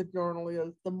scientific the journal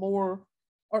is, the more,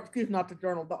 or excuse me, not the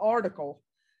journal, the article,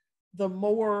 the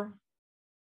more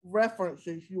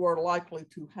references you are likely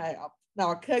to have.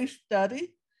 Now, a case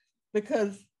study,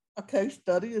 because a case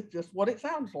study is just what it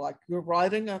sounds like. You're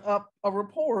writing a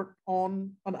report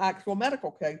on an actual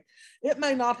medical case. It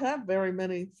may not have very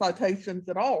many citations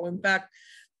at all. In fact,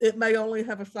 it may only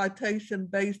have a citation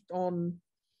based on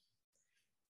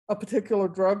a particular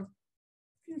drug,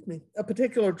 a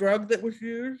particular drug that was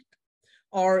used,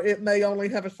 or it may only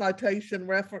have a citation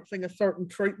referencing a certain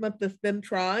treatment that's been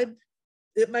tried.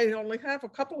 It may only have a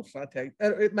couple of citations.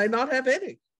 It may not have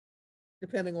any,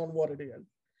 depending on what it is.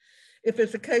 If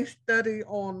it's a case study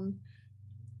on,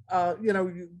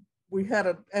 we had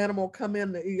an animal come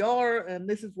in the ER and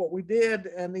this is what we did,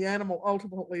 and the animal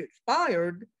ultimately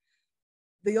expired,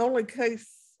 the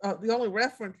only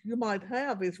reference you might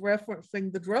have is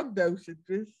referencing the drug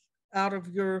dosages out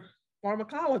of your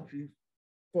pharmacology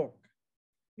book,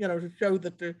 you know, to show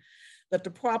that the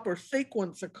proper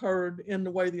sequence occurred in the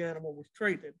way the animal was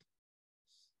treated.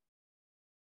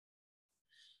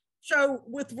 So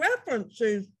with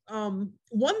references,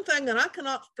 one thing, and I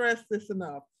cannot stress this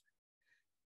enough,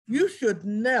 you should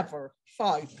never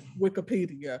cite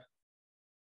Wikipedia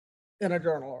in a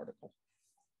journal article.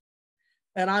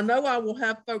 And I know I will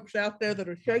have folks out there that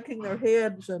are shaking their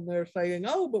heads and they're saying,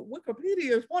 oh, but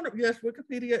Wikipedia is wonderful. Yes,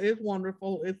 Wikipedia is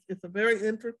wonderful. It's a very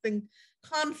interesting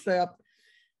concept.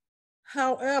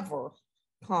 However,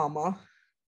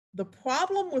 the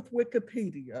problem with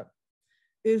Wikipedia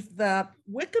is that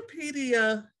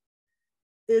Wikipedia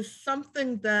is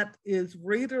something that is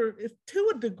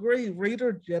to a degree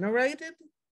reader generated.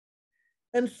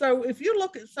 And so if you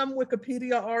look at some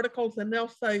Wikipedia articles and they'll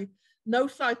say no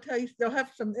citation, they'll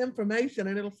have some information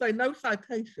and it'll say no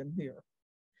citation here.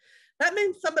 That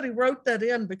means somebody wrote that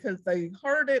in because they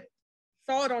heard it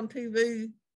saw it on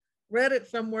TV, read it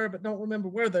somewhere, but don't remember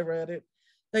where they read it,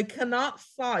 they cannot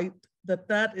cite that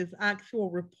that is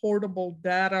actual reportable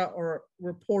data or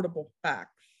reportable facts.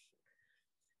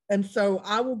 And so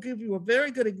I will give you a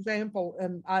very good example.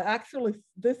 And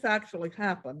this actually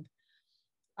happened.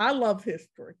 I love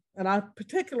history, and I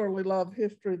particularly love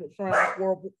history that surrounds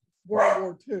World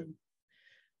War II.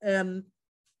 And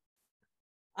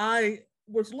I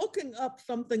was looking up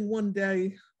something one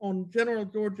day on General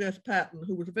George S. Patton,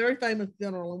 who was a very famous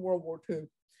general in World War II.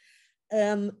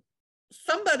 And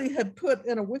somebody had put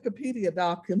in a Wikipedia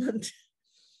document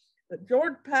that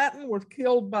George Patton was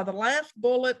killed by the last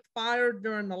bullet fired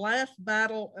during the last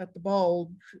battle at the Bulge,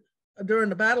 during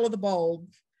the Battle of the Bulge,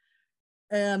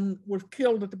 and was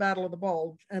killed at the Battle of the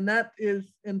Bulge. And that is,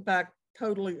 in fact,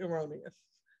 totally erroneous.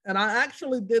 And I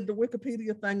actually did the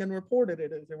Wikipedia thing and reported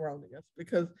it as erroneous,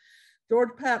 because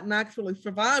George Patton actually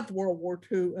survived World War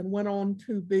II and went on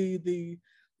to be the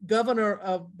governor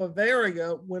of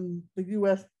Bavaria when the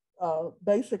U.S.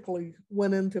 Basically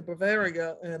went into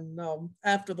Bavaria and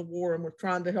after the war, and was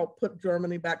trying to help put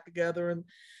Germany back together and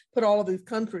put all of these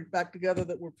countries back together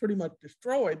that were pretty much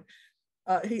destroyed.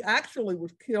 He actually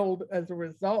was killed as a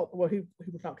result. Well, he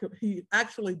was not killed. He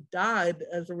actually died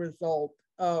as a result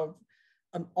of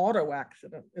an auto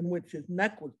accident in which his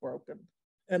neck was broken.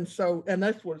 And so, and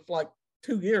this was like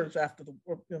 2 years after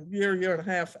the year and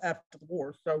a half after the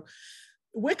war. So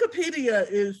Wikipedia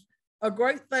is a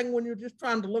great thing when you're just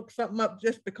trying to look something up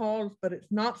just because, but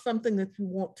it's not something that you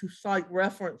want to cite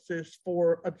references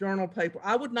for a journal paper.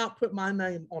 I would not put my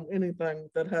name on anything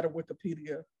that had a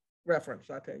Wikipedia reference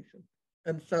citation.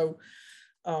 And so,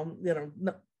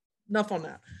 enough on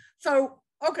that. So,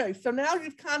 okay, so now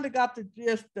you've kind of got the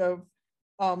gist of,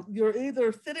 you're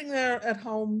either sitting there at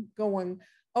home going,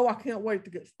 oh, I can't wait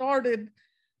to get started,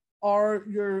 or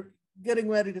you're getting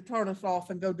ready to turn us off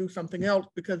and go do something else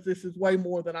because this is way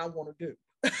more than I want to do.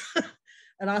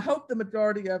 And I hope the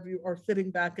majority of you are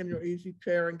sitting back in your easy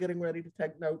chair and getting ready to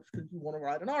take notes because you want to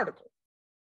write an article.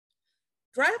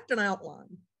 Draft an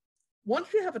outline. Once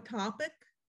you have a topic,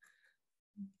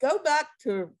 go back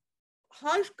to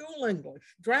high school English.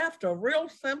 Draft a real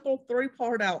simple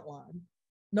 3-part outline.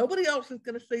 Nobody else is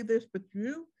going to see this but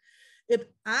you. It's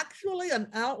actually an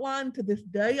outline to this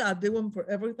day. I do them for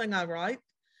everything I write,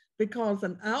 because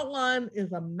an outline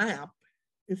is a map.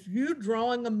 It's you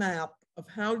drawing a map of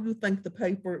how you think the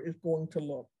paper is going to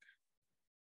look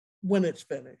when it's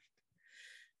finished.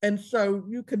 And so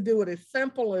you can do it as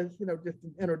simple as, just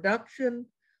an introduction.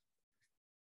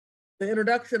 The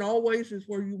introduction always is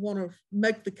where you want to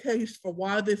make the case for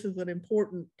why this is an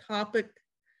important topic,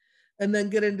 and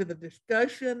then get into the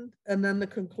discussion and then the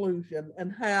conclusion,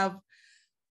 and have,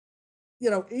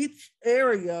 each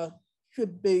area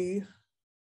should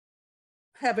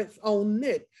have its own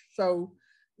niche. So,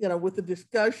 with the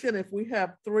discussion, if we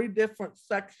have 3 different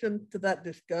sections to that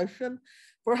discussion,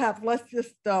 perhaps let's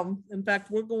just, in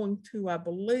fact, we're going to, I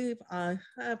believe I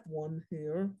have one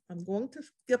here. I'm going to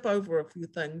skip over a few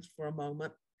things for a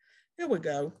moment. Here we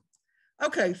go.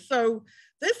 Okay, so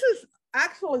this is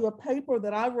actually a paper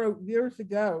that I wrote years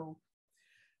ago,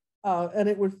 and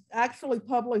it was actually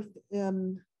published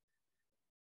in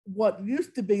what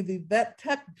used to be the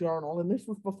VET-Tech journal, and this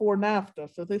was before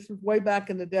NAFTA, so this was way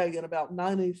back in the day in about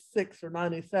 96 or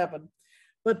 97.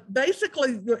 But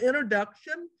basically, your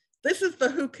introduction, this is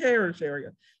the who cares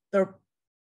area. The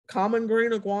common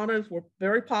green iguanas were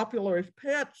very popular as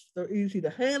pets. They're easy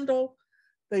to handle.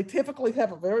 They typically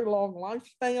have a very long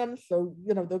lifespan, so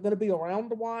they're going to be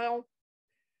around a while.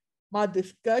 My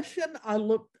discussion, I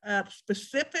looked at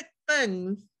specific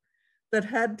things that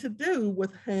had to do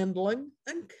with handling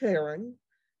and caring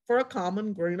for a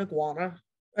common green iguana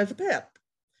as a pet.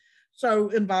 So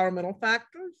environmental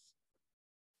factors,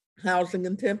 housing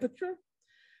and temperature,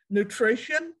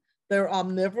 nutrition, they're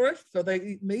omnivorous, so they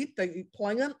eat meat, they eat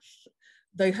plants,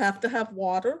 they have to have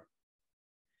water.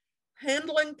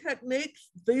 Handling techniques,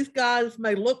 these guys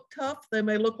may look tough, they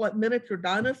may look like miniature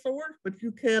dinosaurs, but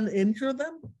you can injure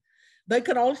them. They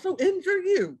can also injure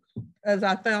you, as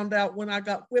I found out when I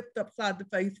got whipped upside the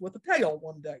face with a tail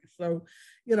one day. So,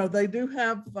 they do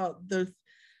have, there's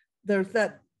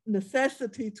that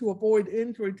necessity to avoid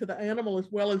injury to the animal as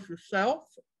well as yourself.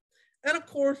 And of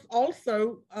course,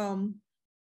 also,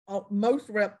 most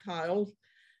reptiles,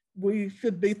 we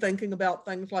should be thinking about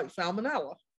things like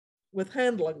salmonella with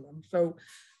handling them. So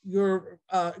your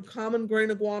common green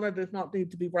iguana does not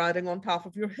need to be riding on top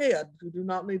of your head. You do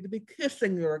not need to be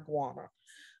kissing your iguana.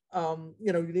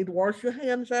 You need to wash your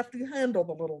hands after you handle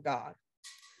the little guy.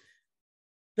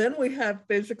 Then we have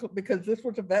physical, because this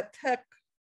was a VET-Tech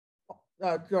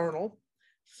journal.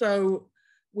 So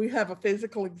we have a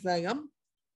physical exam,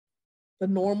 the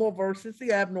normal versus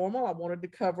the abnormal. I wanted to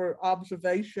cover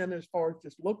observation as far as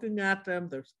just looking at them,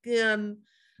 their skin,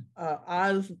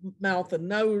 eyes, mouth, and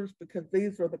nose, because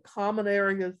these are the common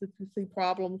areas that you see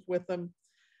problems with them.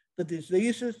 The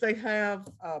diseases they have,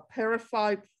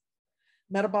 parasites,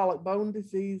 metabolic bone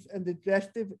disease, and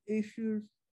digestive issues.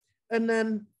 And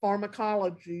then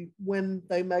pharmacology, when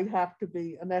they may have to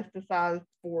be anesthetized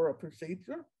for a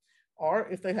procedure, or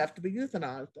if they have to be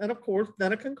euthanized. And of course,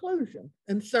 then a conclusion.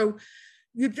 And so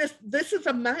this is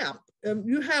a map.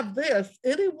 You have this,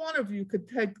 any one of you could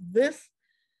take this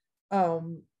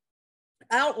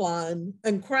outline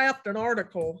and craft an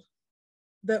article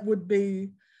that would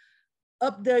be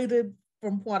updated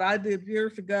from what I did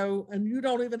years ago, and you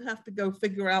don't even have to go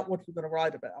figure out what you're going to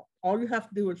write about. All you have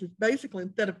to do is just basically,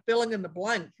 instead of filling in the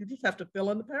blanks, you just have to fill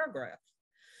in the paragraphs.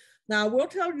 Now, I will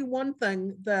tell you one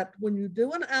thing, that when you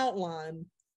do an outline,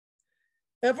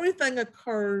 everything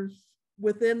occurs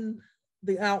within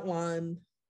the outline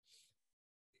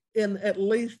in at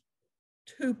least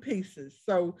 2 pieces.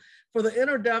 So for the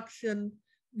introduction,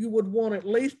 you would want at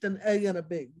least an A and a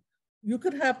B. You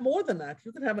could have more than that.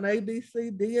 You could have an A, B,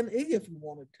 C, D, and E if you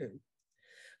wanted to.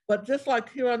 But just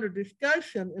like here under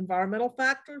discussion, environmental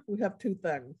factors, we have 2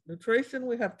 things. Nutrition,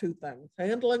 we have 2 things.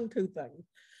 Handling, 2 things.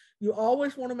 You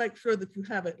always want to make sure that you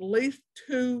have at least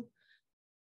 2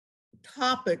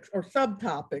 topics or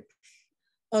subtopics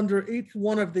under each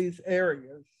one of these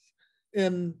areas,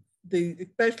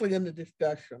 especially in the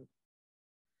discussion.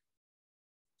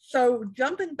 So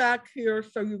jumping back here,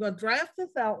 so you're going to draft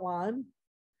this outline.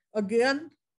 Again,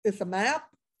 it's a map,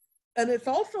 and it's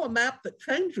also a map that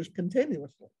changes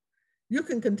continuously. You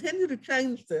can continue to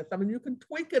change this. I mean, you can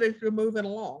tweak it as you're moving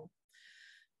along,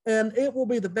 and it will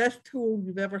be the best tool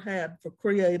you've ever had for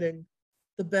creating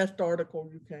the best article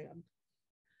you can.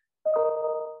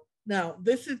 Now,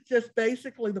 this is just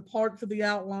basically the parts of the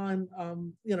outline,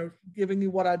 giving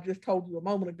you what I just told you a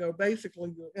moment ago.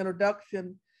 Basically, your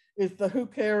introduction is the who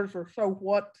cares or so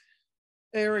what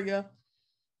area.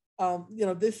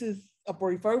 This is a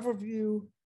brief overview.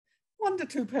 1 to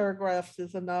 2 paragraphs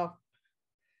is enough.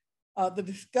 The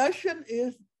discussion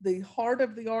is the heart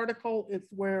of the article.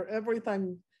 It's where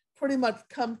everything pretty much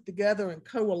comes together and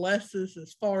coalesces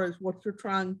as far as what you're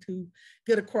trying to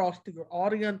get across to your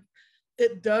audience.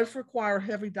 It does require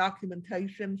heavy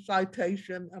documentation,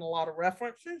 citation, and a lot of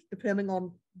references, depending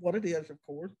on what it is, of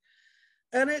course.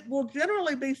 And it will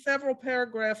generally be several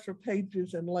paragraphs or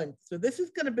pages in length. So this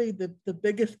is going to be the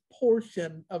biggest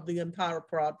portion of the entire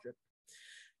project.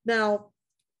 Now,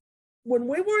 when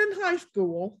we were in high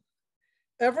school,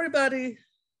 everybody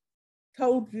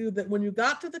told you that when you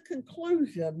got to the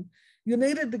conclusion, you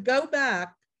needed to go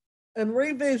back and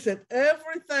revisit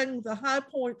everything, the high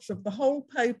points of the whole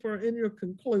paper in your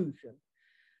conclusion.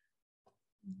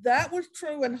 That was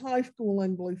true in high school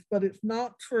English, but it's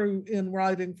not true in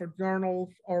writing for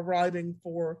journals or writing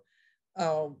for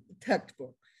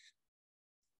textbooks.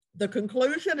 The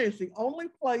conclusion is the only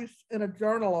place in a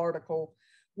journal article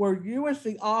where you as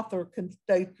the author can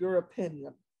state your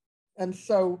opinion. And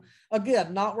so,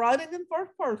 again, not writing in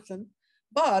first person,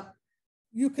 but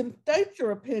you can state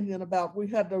your opinion about, we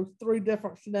had those 3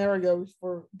 different scenarios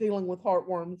for dealing with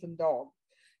heartworms and dogs.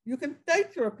 You can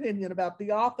state your opinion about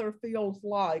the author feels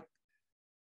like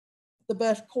the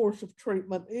best course of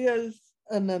treatment is,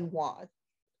 and then why.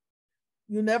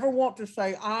 You never want to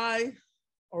say I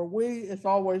or we. It's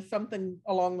always something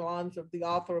along the lines of the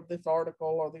author of this article,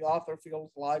 or the author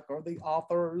feels like, or the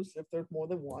authors, if there's more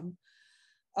than one.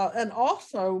 And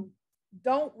also,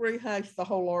 don't rehash the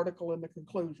whole article in the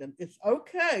conclusion. It's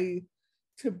okay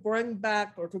to bring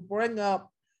back or to bring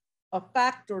up a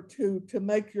fact or 2 to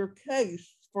make your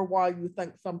case for why you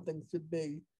think something should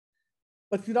be,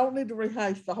 but you don't need to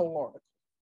rehash the whole article.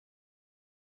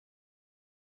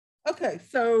 Okay,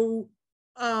 so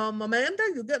Amanda,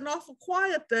 you're getting awful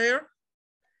quiet there.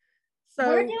 So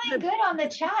we're doing good on the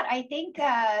chat. I think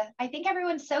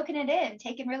everyone's soaking it in,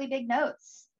 taking really big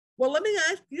notes. Well, let me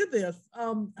ask you this: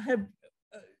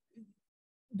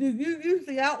 do you use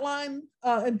the outline?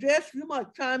 And Jess, you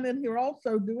might chime in here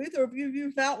also. Do either of you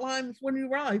use outlines when you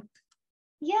write?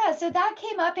 Yeah, so that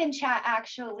came up in chat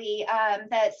actually,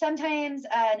 that sometimes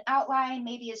an outline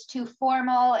maybe is too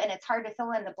formal and it's hard to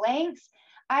fill in the blanks.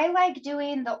 I like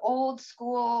doing the old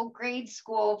school, grade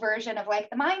school version of like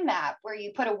the mind map, where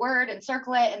you put a word and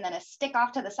circle it and then a stick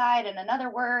off to the side and another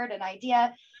word, an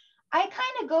idea. I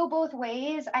kind of go both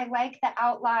ways. I like the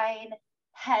outline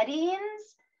headings,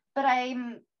 but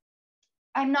I'm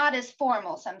not as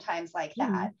formal sometimes like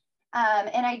that.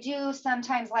 And I do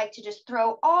sometimes like to just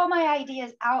throw all my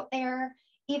ideas out there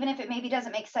even if it maybe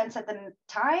doesn't make sense at the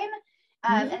time,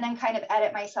 and then kind of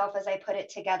edit myself as I put it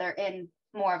together in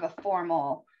more of a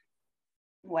formal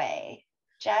way.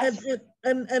 Jess?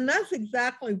 And that's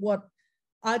exactly what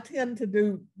I tend to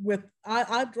do with,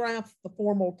 I draft the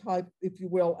formal type, if you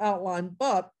will, outline,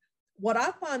 but what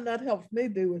I find that helps me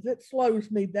do is it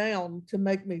slows me down to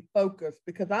make me focus,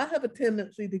 because I have a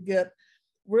tendency to get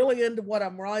really into what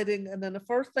I'm writing. And then the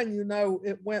first thing you know,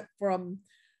 it went from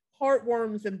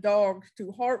heartworms in dogs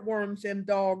to heartworms in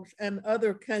dogs and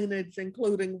other canids,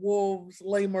 including wolves,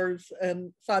 lemurs,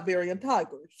 and Siberian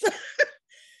tigers.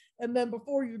 And then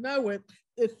before you know it,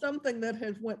 it's something that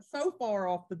has went so far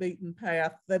off the beaten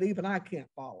path that even I can't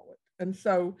follow it. And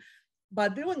so by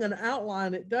doing an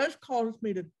outline, it does cause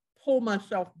me to pull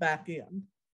myself back in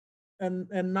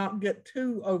and not get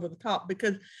too over the top,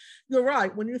 because you're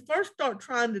right. When you first start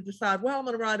trying to decide, well, I'm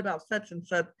going to write about such and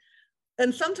such,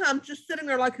 and sometimes just sitting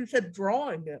there, like you said,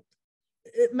 drawing it,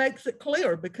 it makes it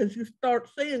clear, because you start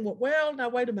seeing, well, now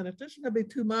wait a minute, this is going to be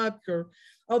too much, or,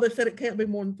 oh, they said it can't be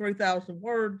more than 3,000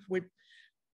 words.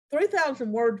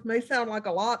 3,000 words may sound like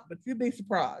a lot, but you'd be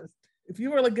surprised if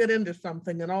you really get into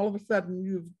something and all of a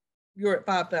sudden you're at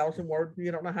 5,000 words and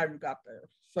you don't know how you got there.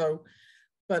 So,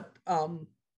 but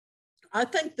I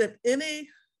think that any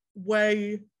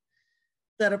way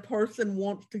that a person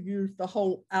wants to use the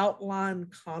whole outline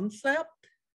concept,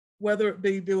 whether it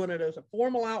be doing it as a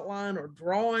formal outline or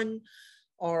drawing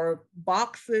or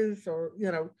boxes or,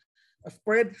 you know, a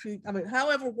spreadsheet, I mean,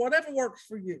 however, whatever works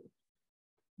for you,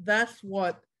 that's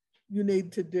what you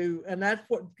need to do. And that's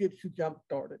what gets you jump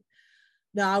started.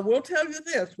 Now, I will tell you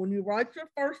this, when you write your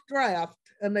first draft,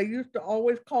 and they used to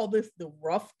always call this the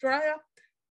rough draft,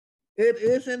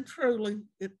 it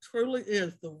truly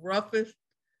is the roughest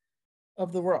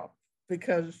of the rough,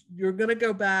 because you're going to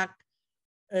go back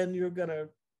and you're going to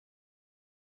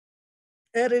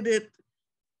edit it,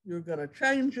 you're going to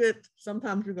change it,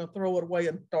 sometimes you're going to throw it away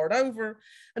and start over,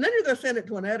 and then you're going to send it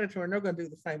to an editor and they're going to do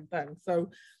the same thing.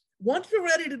 So once you're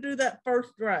ready to do that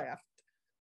first draft,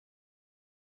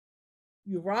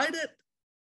 you write it,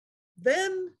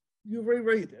 then you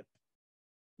reread it,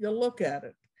 you look at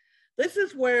it. This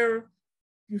is where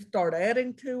you start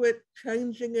adding to it,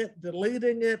 changing it,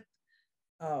 deleting it.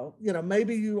 You know,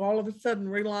 maybe you all of a sudden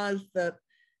realize that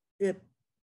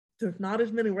there's not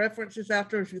as many references out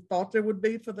there as you thought there would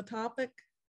be for the topic.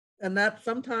 And that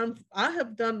sometimes I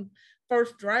have done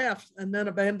first drafts and then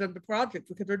abandoned the project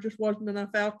because there just wasn't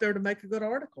enough out there to make a good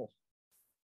article,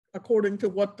 according to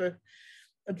what the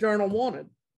journal wanted.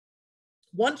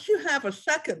 Once you have a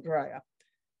second draft,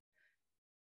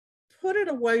 put it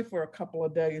away for a couple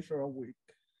of days or a week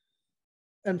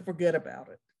and forget about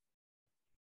it.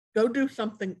 Go do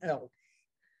something else.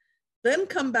 Then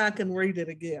come back and read it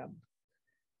again.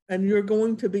 And you're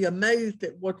going to be amazed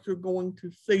at what you're going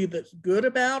to see that's good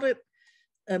about it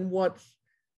and what's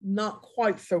not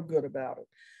quite so good about it.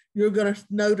 You're going to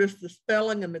notice the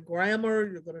spelling and the grammar.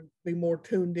 You're going to be more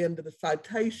tuned into the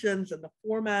citations and the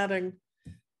formatting.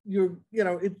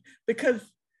 Because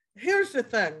here's the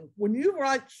thing, when you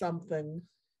write something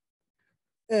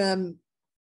and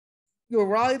you're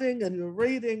writing and you're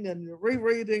reading and you're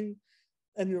rereading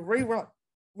and you're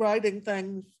rewriting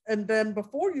things, and then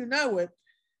before you know it,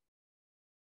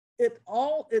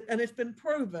 and it's been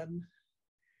proven,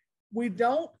 we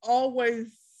don't always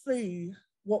see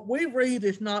what we read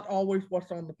is not always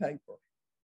what's on the paper.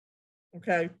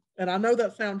 Okay. And I know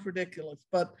that sounds ridiculous,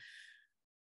 but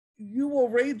you will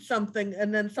read something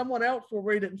and then someone else will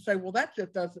read it and say, well, that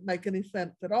just doesn't make any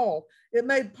sense at all. It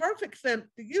made perfect sense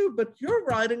to you, but you're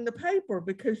writing the paper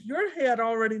because your head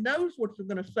already knows what you're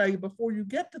going to say before you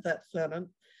get to that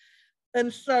sentence.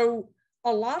 And so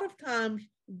a lot of times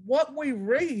what we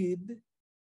read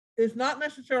is not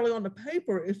necessarily on the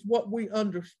paper, it's what we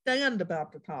understand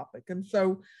about the topic. And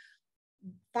so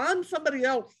find somebody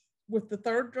else with the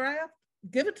third draft,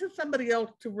 give it to somebody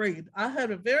else to read. I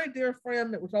had a very dear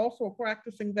friend that was also a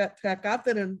practicing vet tech. I've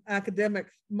been in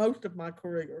academics most of my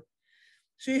career.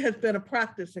 She has been a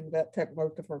practicing vet tech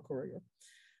most of her career.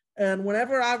 And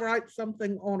whenever I write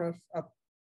something on a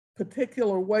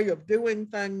particular way of doing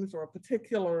things or a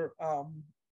particular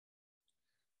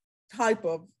type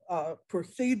of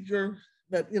procedure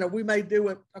that, we may do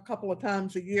it a couple of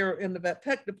times a year in the vet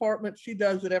tech department, she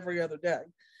does it every other day.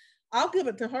 I'll give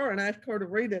it to her and ask her to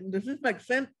read it. And does this make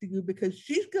sense to you? Because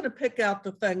she's going to pick out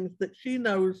the things that she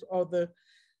knows are the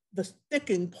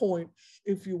sticking points,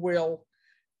 if you will,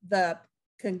 that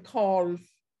can cause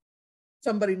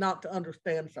somebody not to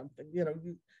understand something.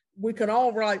 We can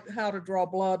all write how to draw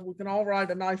blood. We can all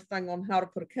write a nice thing on how to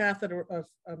put a catheter,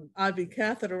 an IV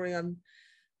catheter in.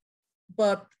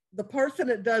 But the person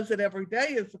that does it every day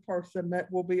is the person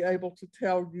that will be able to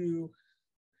tell you,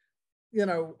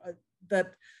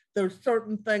 that there's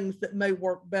certain things that may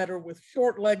work better with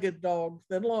short-legged dogs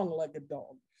than long-legged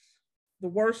dogs. The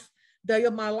worst day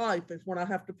of my life is when I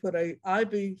have to put a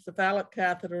IV cephalic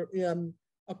catheter in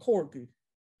a corgi.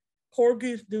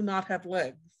 Corgis do not have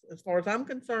legs. As far as I'm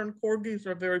concerned, corgis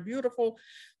are very beautiful.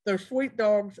 They're sweet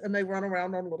dogs and they run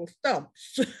around on little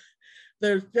stumps.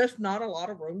 There's just not a lot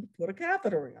of room to put a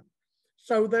catheter in.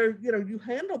 So there, you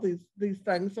handle these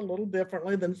things a little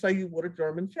differently than say you would a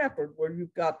German Shepherd, where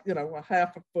you've got, a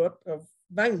half a foot of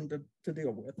vein to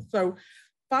deal with. So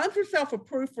find yourself a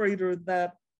proofreader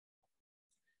that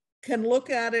can look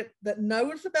at it, that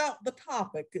knows about the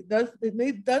topic. It does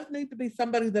need to be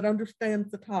somebody that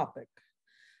understands the topic.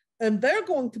 And they're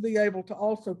going to be able to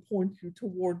also point you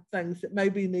toward things that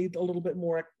maybe need a little bit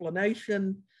more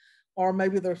explanation, or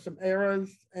maybe there's some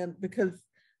errors. And because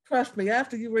trust me,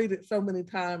 after you read it so many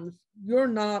times, you're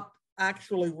not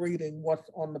actually reading what's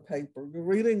on the paper. You're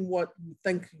reading what you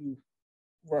think you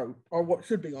wrote, or what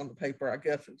should be on the paper, I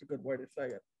guess is a good way to say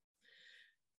it.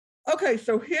 Okay,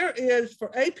 so here is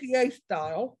for APA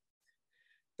style.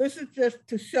 This is just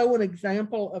to show an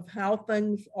example of how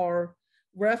things are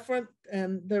referenced,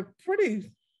 and they're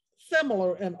pretty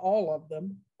similar in all of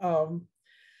them.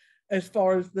 As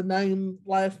far as the name,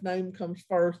 last name comes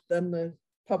first, then the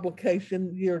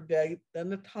publication year date, then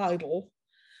the title.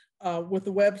 With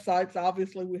the websites,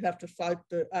 obviously we have to cite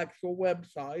the actual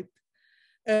website.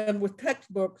 And with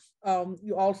textbooks,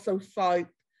 you also cite,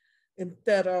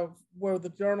 instead of where the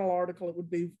journal article, it would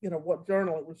be, what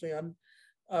journal it was in.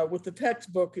 With the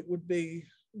textbook, it would be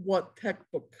what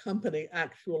textbook company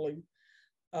actually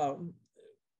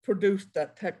produced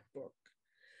that textbook.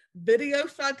 Video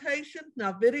citation.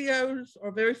 Now, videos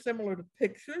are very similar to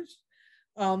pictures,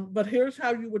 but here's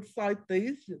how you would cite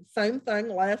these. Same thing,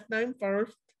 last name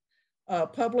first.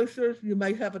 Publishers, you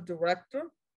may have a director.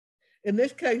 In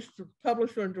this case, the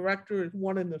publisher and director is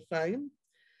one and the same.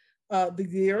 The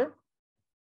year.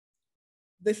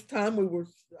 This time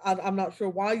I'm not sure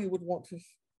why you would want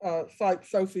to cite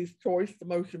Sophie's Choice, the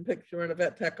motion picture in a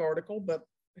Vet Tech article, but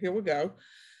here we go.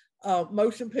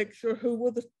 Motion picture, who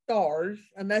were the stars?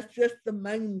 And that's just the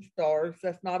main stars.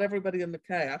 That's not everybody in the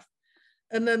cast.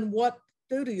 And then what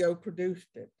studio produced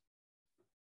it?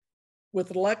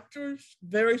 With lectures,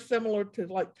 very similar to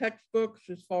like textbooks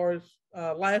as far as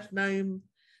last name.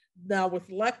 Now with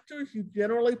lectures, you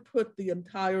generally put the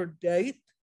entire date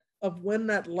of when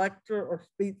that lecture or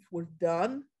speech was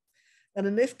done. And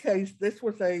in this case, this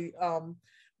was a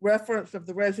reference of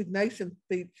the resignation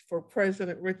speech for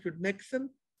President Richard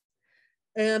Nixon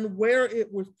and where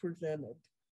it was presented.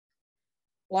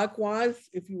 Likewise,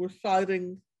 if you were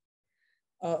citing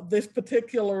this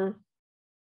particular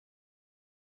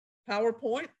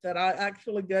PowerPoint that I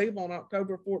actually gave on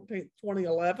October 14th,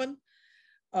 2011,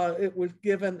 it was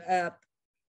given at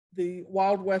the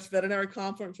Wild West Veterinary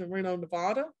Conference in Reno,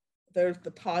 Nevada. There's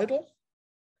the title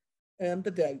and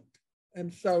the date.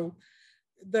 And so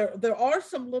there are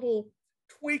some little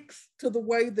tweaks to the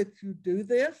way that you do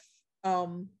this,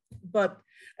 but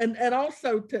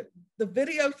also to the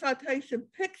video citation,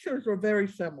 pictures are very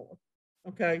similar,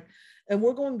 okay? And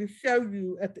we're going to show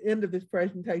you at the end of this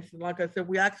presentation, like I said,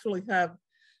 we actually have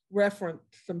referenced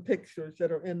some pictures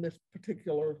that are in this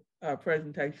particular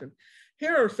presentation.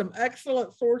 Here are some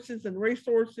excellent sources and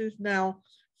resources. Now,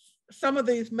 some of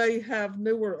these may have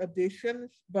newer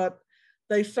additions, but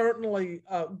they certainly,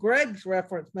 Greg's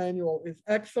reference manual is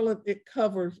excellent. It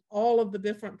covers all of the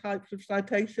different types of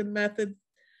citation methods.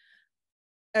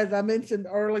 As I mentioned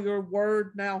earlier,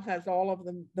 Word now has all of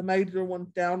them, the major ones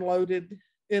downloaded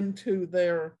into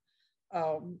their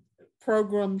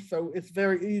program, so it's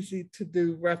very easy to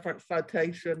do reference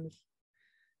citations.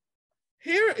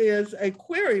 Here is a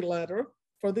query letter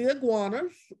for the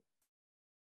iguanas.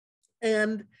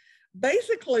 And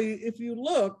basically, if you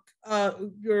look,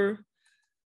 your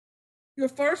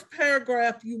first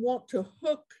paragraph, you want to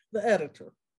hook the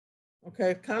editor.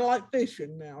 Okay, kind of like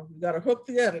fishing now. You got to hook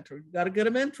the editor. You got to get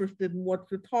them interested in what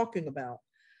you're talking about.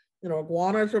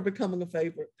 Iguanas are becoming a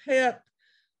favorite pet,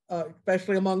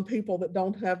 especially among people that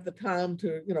don't have the time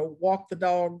to, walk the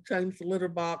dog, change the litter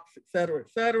box, et cetera,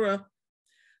 et cetera.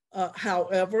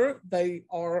 However, they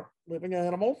are living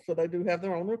animals, so they do have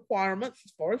their own requirements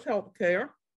as far as healthcare.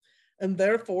 And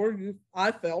therefore,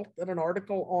 I felt that an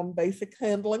article on basic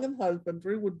handling and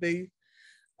husbandry would be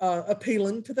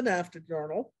appealing to the NAFTA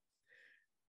Journal.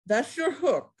 That's your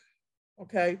hook,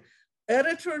 okay?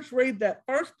 Editors read that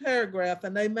first paragraph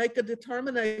and they make a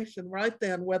determination right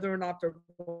then whether or not they're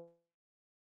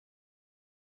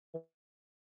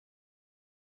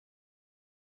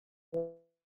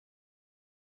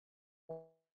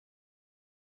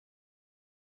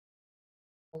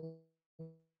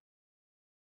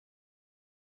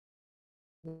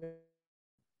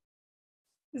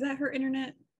Is that her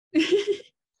internet?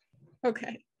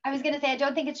 Okay. I was going to say, I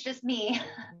don't think it's just me.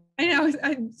 I know,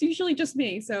 it's usually just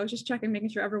me, so I was just checking, making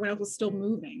sure everyone else was still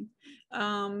moving.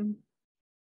 Okay.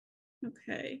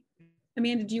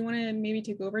 Amanda, do you want to maybe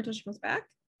take over until she comes back?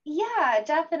 Yeah,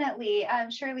 definitely.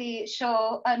 Surely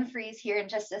she'll unfreeze here in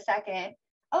just a second.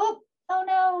 Oh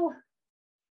no.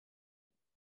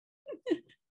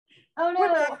 Oh no.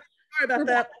 Sorry about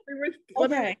that.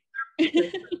 Okay.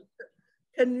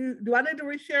 Do I need to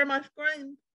reshare my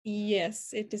screen?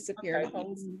 Yes, it disappeared. Okay,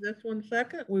 hold on just 1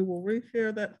 second. We will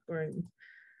reshare that screen.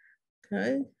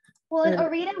 Okay. Well, and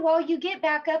Oreta, while you get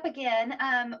back up again,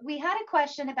 we had a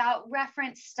question about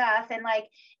reference stuff, and like,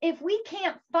 if we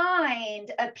can't find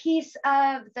a piece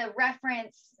of the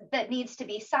reference that needs to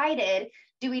be cited,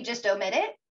 do we just omit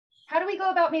it? How do we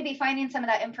go about maybe finding some of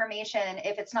that information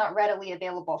if it's not readily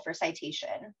available for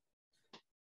citation?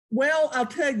 Well, I'll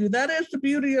tell you, that is the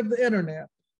beauty of the internet,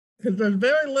 because there's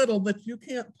very little that you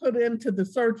can't put into the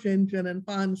search engine and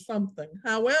find something.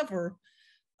 However,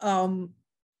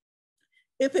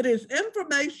 if it is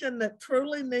information that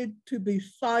truly needs to be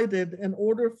cited in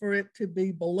order for it to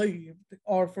be believed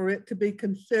or for it to be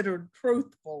considered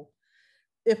truthful,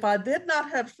 if I did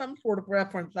not have some sort of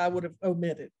reference, I would have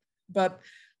omitted. But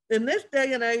in this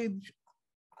day and age,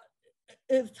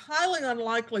 it's highly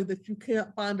unlikely that you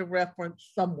can't find a reference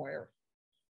somewhere,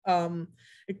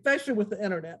 especially with the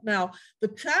internet. Now, the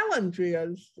challenge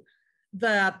is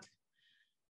that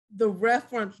the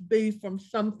reference be from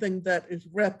something that is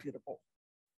reputable.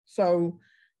 So,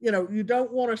 you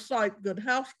don't want to cite Good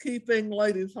Housekeeping,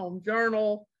 Ladies' Home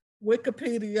Journal,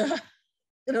 Wikipedia,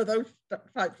 those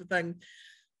types of things.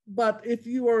 But if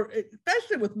you are,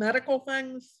 especially with medical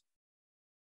things,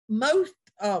 most,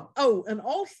 and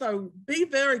also be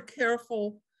very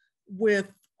careful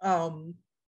with,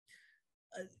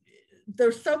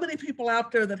 there's so many people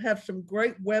out there that have some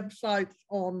great websites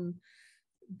on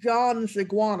John's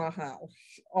Iguana House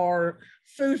or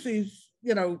Susie's,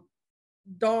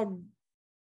 dog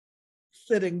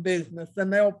sitting business,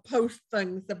 and they'll post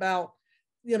things about,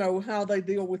 how they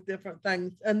deal with different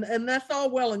things. And that's all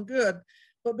well and good,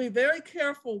 but be very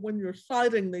careful when you're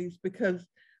citing these, because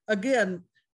again,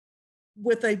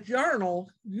 with a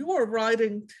journal, you are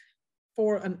writing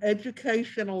for an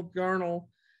educational journal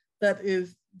that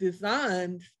is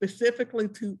designed specifically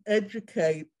to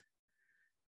educate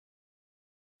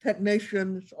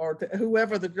technicians or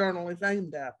whoever the journal is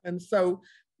aimed at. And so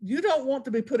you don't want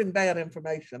to be putting bad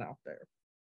information out there.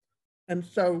 And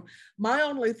so my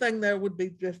only thing there would be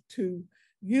just to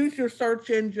use your search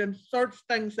engine, search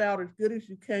things out as good as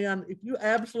you can. If you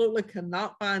absolutely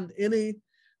cannot find any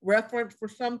reference for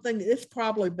something, it's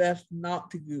probably best not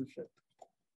to use it,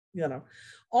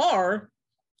 or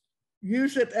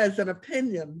use it as an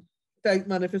opinion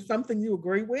statement if it's something you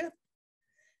agree with.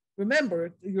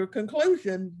 Remember, your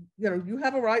conclusion, you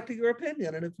have a right to your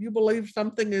opinion. And if you believe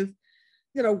something is,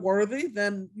 worthy,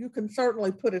 then you can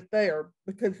certainly put it there,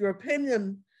 because your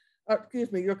opinion,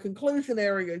 your conclusion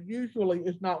area usually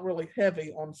is not really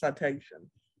heavy on citation.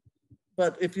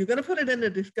 But if you're going to put it in the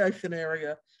discussion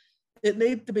area, it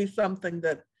needs to be something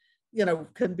that,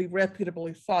 can be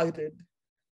reputably cited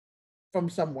from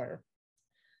somewhere.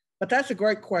 But that's a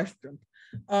great question.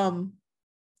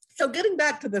 So getting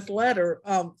back to this letter,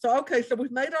 so we've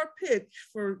made our pitch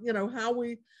for, how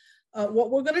we,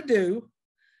 what we're going to do.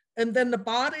 And then the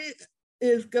body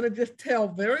is going to just tell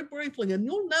very briefly, and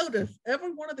you'll notice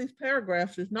every one of these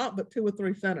paragraphs is not but 2 or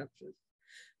 3 sentences.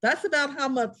 That's about how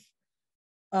much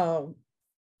of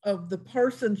the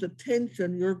person's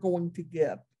attention you're going to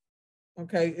get.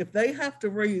 Okay, if they have to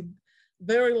read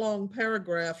very long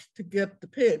paragraphs to get the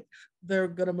pitch, they're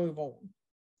going to move on.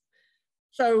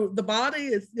 So the body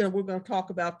is, we're going to talk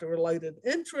about the related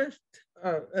interest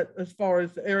as far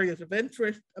as the areas of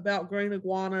interest about green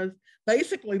iguanas,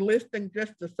 basically listing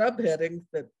just the subheadings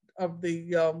of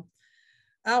the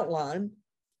outline.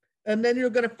 And then you're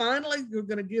going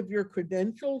to give your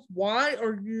credentials. Why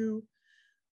do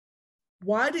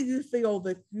you feel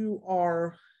that you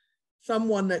are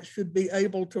someone that should be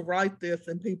able to write this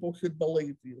and people should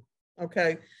believe you?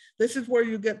 Okay, this is where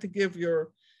you get to give your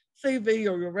CV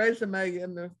or your resume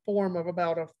in the form of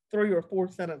about a 3 or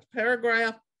 4 sentence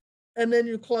paragraph. And then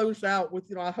you close out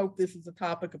with, I hope this is a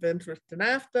topic of interest in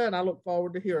AVTE, and I look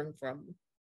forward to hearing from you.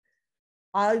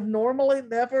 I normally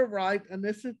never write, and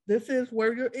this is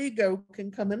where your ego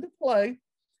can come into play.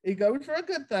 Egos are a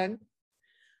good thing.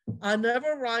 I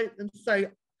never write and say,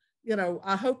 you know,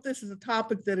 I hope this is a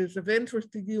topic that is of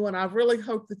interest to you, and I really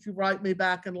hope that you write me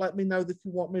back and let me know that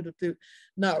you want me to do.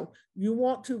 No, you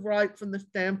want to write from the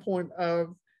standpoint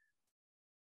of,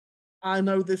 I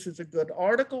know this is a good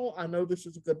article, I know this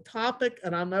is a good topic,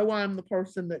 and I know I'm the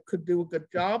person that could do a good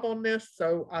job on this,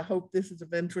 so I hope this is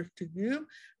of interest to you,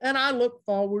 and I look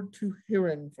forward to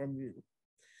hearing from you.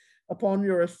 Upon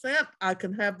your assent, I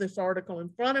can have this article in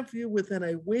front of you within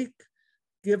a week.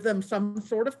 Give them some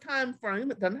sort of time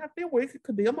frame. It doesn't have to be a week, it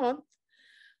could be a month,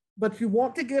 but you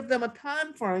want to give them a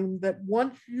time frame that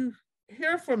once you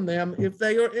hear from them, if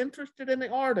they are interested in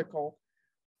the article,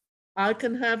 I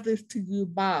can have this to you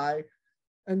by,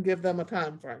 and give them a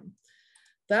time frame.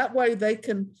 That way they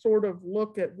can sort of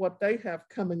look at what they have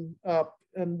coming up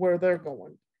and where they're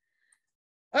going.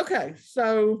 Okay,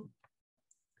 so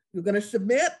you're going to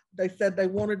submit. They said they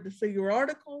wanted to see your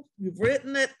article. You've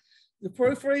written it. The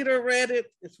proofreader read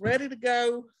it. It's ready to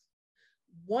go.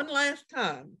 One last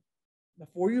time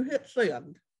before you hit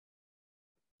send,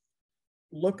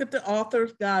 look at the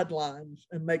author's guidelines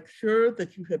and make sure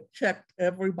that you have checked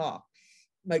every box.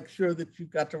 Make sure that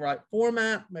you've got the right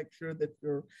format. Make sure that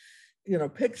your, you know,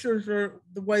 pictures are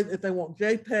the way that they want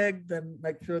JPEG, then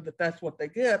make sure that that's what they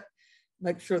get.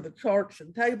 Make sure the charts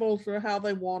and tables are how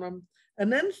they want them.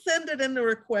 And then send it in the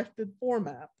requested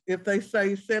format. If they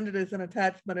say send it as an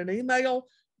attachment in email,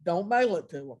 don't mail it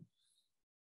to them.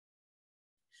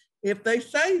 If they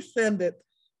say send it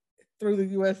through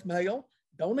the US mail,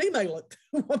 don't email it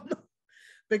to them,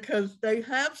 because they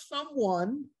have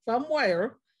someone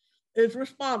somewhere is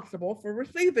responsible for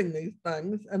receiving these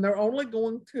things, and they're only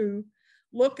going to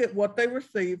look at what they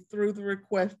receive through the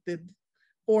requested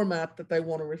format that they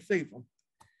want to receive them.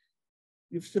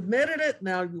 You've submitted it,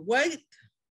 now you wait.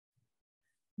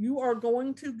 You are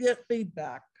going to get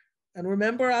feedback. And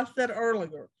remember, I said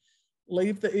earlier,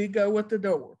 leave the ego at the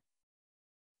door.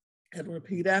 And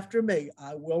repeat after me,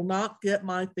 I will not get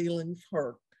my feelings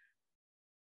hurt.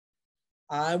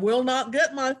 I will not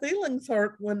get my feelings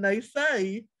hurt when they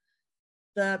say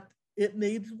that it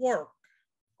needs work,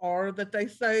 or that they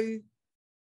say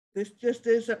this just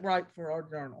isn't right for our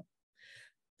journal.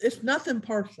 It's nothing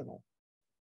personal.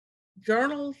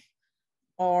 Journals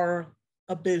are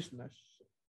a business.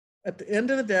 At the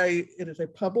end of the day, it is a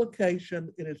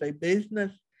publication, it is a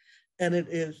business, and it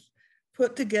is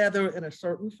put together in a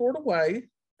certain sort of way.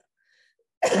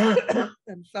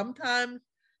 And sometimes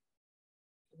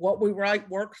what we write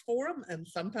works for them, and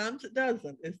sometimes it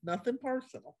doesn't. It's nothing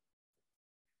personal.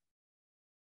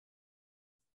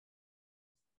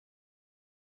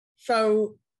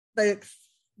 So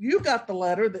you got the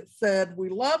letter that said, we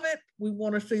love it, we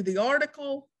want to see the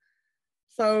article.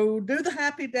 So do the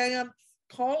happy dance,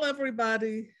 call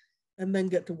everybody, and then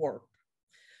get to work.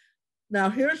 Now,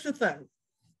 here's the thing.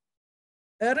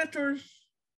 Editors,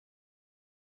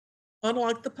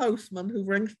 unlike the postman who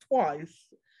rings twice,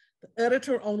 the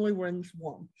editor only rings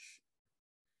once.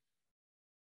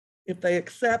 If they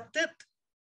accept it,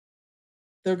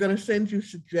 they're going to send you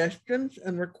suggestions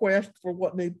and requests for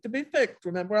what needs to be fixed.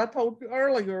 Remember, I told you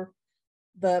earlier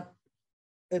that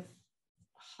it's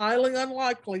highly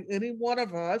unlikely any one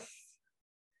of us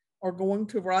are going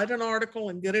to write an article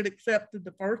and get it accepted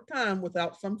the first time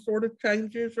without some sort of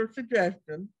changes or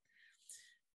suggestions.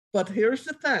 But here's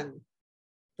the thing.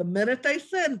 The minute they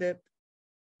send it,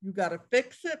 you got to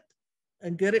fix it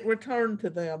and get it returned to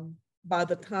them by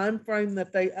the time frame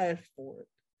that they ask for it.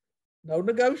 No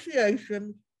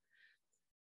negotiation,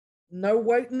 no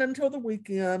waiting until the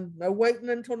weekend, no waiting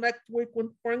until next week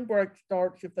when spring break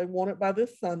starts if they want it by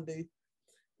this Sunday.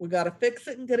 We got to fix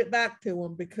it and get it back to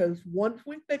them, because once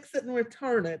we fix it and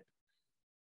return it,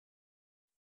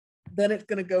 then it's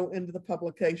going to go into the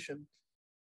publication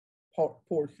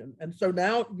portion. And so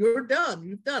now you're done.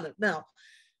 You've done it. Now,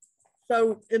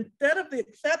 so instead of the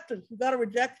acceptance, you got a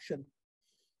rejection.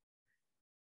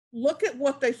 Look at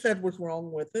what they said was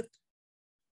wrong with it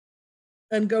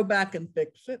and go back and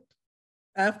fix it.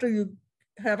 After you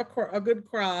have a good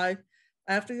cry,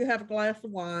 after you have a glass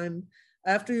of wine,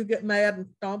 after you get mad and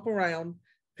stomp around,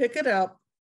 pick it up,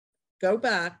 go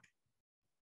back,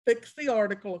 fix the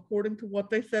article according to what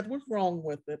they said was wrong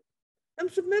with it,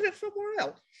 and submit it somewhere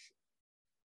else.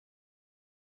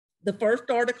 The first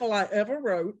article I ever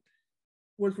wrote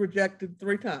was rejected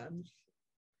 3 times.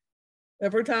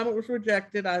 Every time it was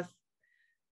rejected, I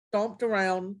stomped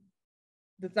around,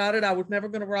 decided I was never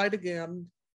going to write again.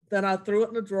 Then I threw it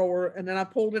in a drawer, and then I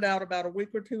pulled it out about a week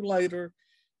or 2 later,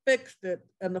 fixed it,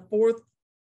 and the 4th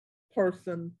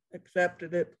person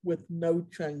accepted it with no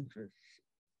changes.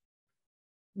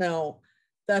 Now,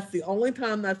 that's the only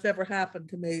time that's ever happened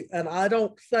to me, and I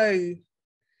don't say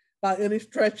by any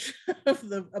stretch of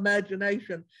the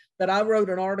imagination that I wrote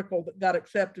an article that got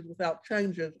accepted without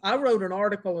changes. I wrote an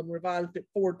article and revised it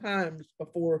 4 times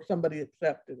before somebody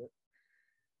accepted it.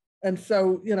 And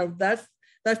so, you know, that's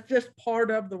just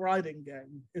part of the writing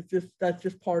game. That's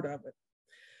just part of it.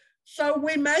 So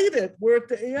we made it. We're at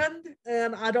the end,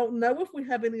 and I don't know if we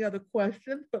have any other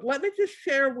questions, but let me just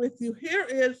share with you. Here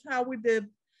is how we did.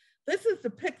 This is the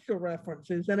picture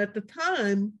references. And at the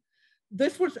time,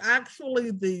 this was actually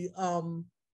the,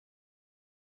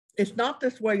 it's not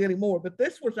this way anymore, but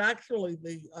this was actually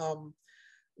the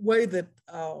way that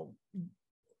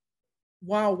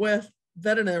Wild West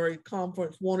Veterinary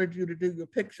Conference wanted you to do your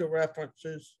picture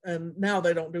references. And now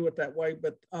they don't do it that way,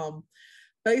 but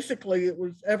basically it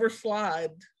was every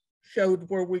slide showed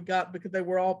where we got, because they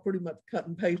were all pretty much cut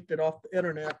and pasted off the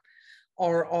internet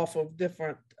or off of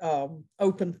different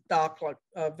open stock, like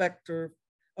Vector,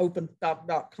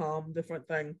 openstock.com, different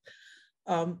things.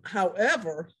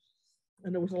 However,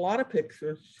 and there was a lot of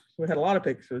pictures. We had a lot of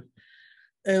pictures.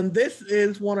 And this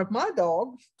is one of my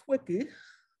dogs, Twiki,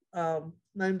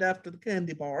 named after the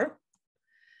candy bar.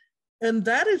 And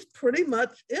that is pretty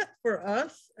much it for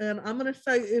us. And I'm going to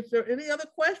say, is there any other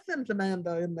questions,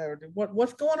 Amanda, in there?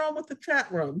 What's going on with the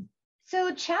chat room?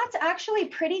 So chat's actually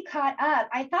pretty caught up.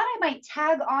 I thought I might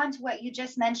tag on to what you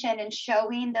just mentioned and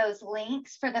showing those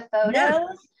links for the photos.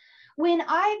 Yes. When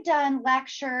I've done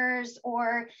lectures,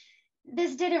 or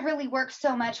this didn't really work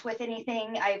so much with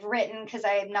anything I've written because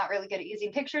I'm not really good at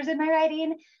using pictures in my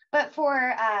writing, but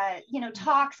for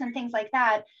talks and things like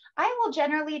that, I will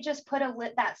generally just put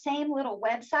that same little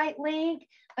website link,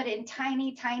 but in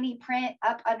tiny, tiny print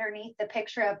up underneath the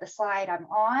picture of the slide I'm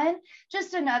on.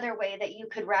 Just another way that you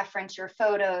could reference your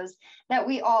photos that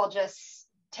we all just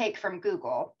take from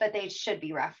Google, but they should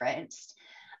be referenced.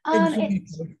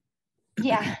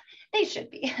 Yeah, they should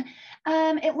be.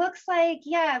 It looks like,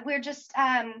 yeah, we're just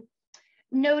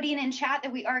noting in chat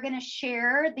that we are going to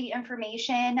share the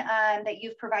information that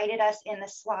you've provided us in the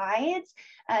slides.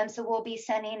 So we'll be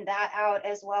sending that out,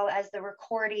 as well as the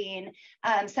recording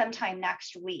sometime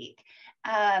next week.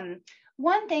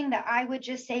 One thing that I would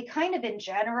just say, kind of in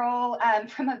general,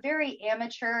 from a very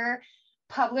amateur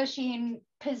publishing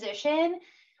position,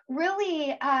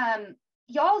 really,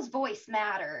 y'all's voice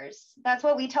matters. That's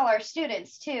what we tell our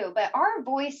students too, but our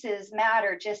voices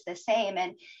matter just the same.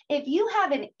 And if you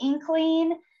have an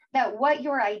inkling that what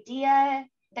your idea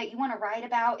that you want to write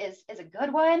about is a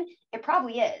good one, it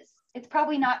probably is. It's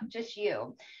probably not just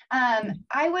you.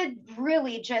 I would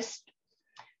really just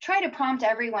try to prompt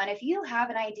everyone, if you have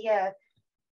an idea,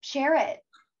 share it,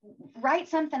 write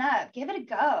something up, give it a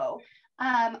go.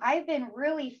 I've been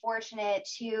really fortunate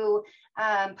to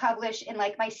publish in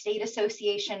like my state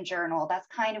association journal. That's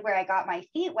kind of where I got my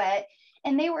feet wet.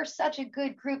 And they were such a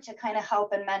good group to kind of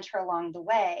help and mentor along the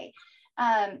way.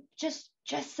 Just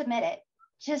submit it.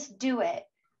 Just do it.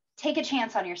 Take a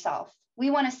chance on yourself.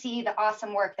 We want to see the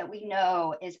awesome work that we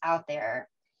know is out there.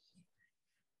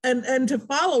 And to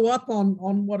follow up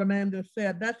on what Amanda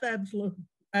said, that's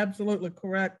absolutely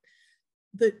correct.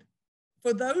 That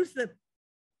for those that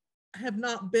have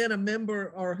not been a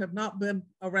member or have not been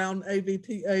around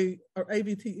AVTA or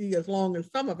AVTE as long as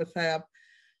some of us have,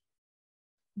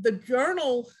 the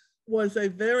journal was a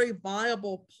very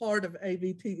viable part of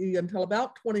AVTE until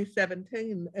about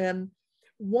 2017. And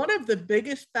one of the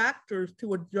biggest factors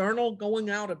to a journal going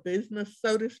out of business,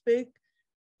 so to speak,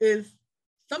 is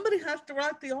somebody has to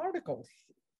write the articles.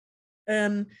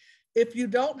 And if you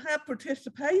don't have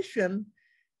participation,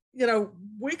 you know,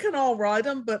 we can all write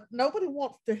them, but nobody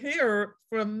wants to hear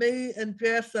from me and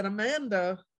Jess and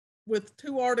Amanda with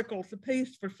 2 articles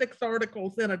apiece for 6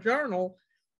 articles in a journal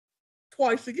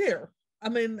twice a year. I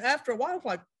mean, after a while, it's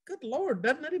like, good Lord,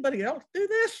 doesn't anybody else do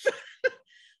this?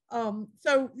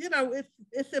 So, you know,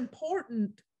 it's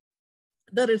important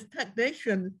that as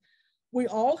technicians, we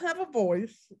all have a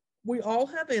voice, we all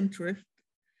have interest,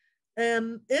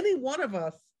 and any one of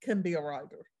us can be a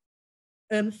writer.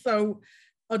 And so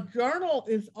a journal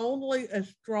is only as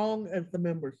strong as the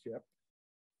membership.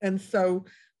 And so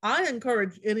I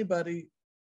encourage anybody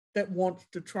that wants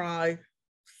to try,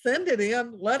 send it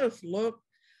in, let us look.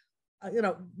 You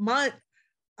know,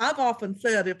 I've often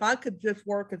said, if I could just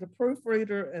work as a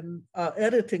proofreader and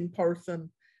editing person,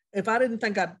 if I didn't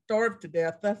think I'd starve to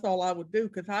death, that's all I would do,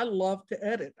 because I love to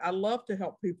edit. I love to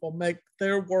help people make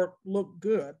their work look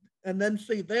good and then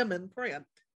see them in print.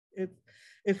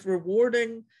 It's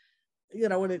rewarding, you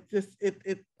know, and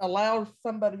it allows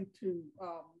somebody to,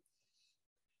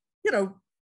 you know,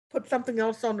 put something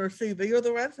else on their CV or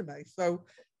the resume. So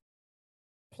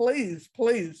please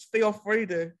feel free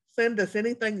to send us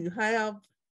anything you have.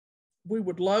 We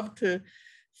would love to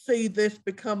see this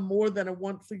become more than a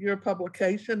once-a-year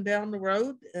publication down the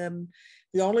road. And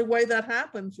the only way that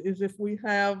happens is if we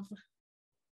have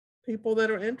people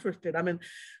that are interested. I mean,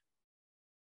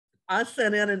 I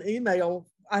sent in an email.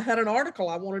 I had an article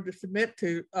I wanted to submit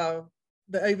to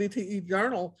the AVTE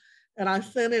Journal, and I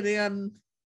sent it in,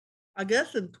 I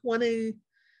guess in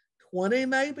 2020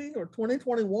 maybe, or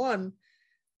 2021.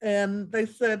 And they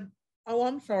said, oh,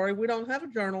 I'm sorry, we don't have a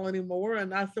journal anymore.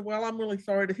 And I said, well, I'm really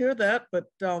sorry to hear that. But,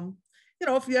 you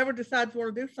know, if you ever decide you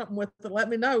want to do something with it, let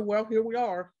me know. Well, here we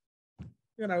are.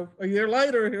 You know, a year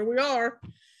later, here we are.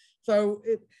 So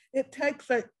it takes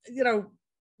a, you know,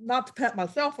 not to pat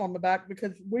myself on the back,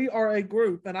 because we are a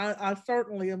group, and I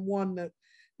certainly am one that,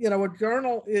 you know, a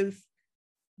journal is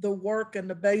the work and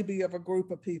the baby of a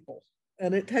group of people,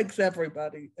 and it takes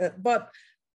everybody. But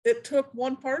it took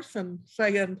one person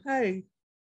saying, hey,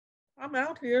 I'm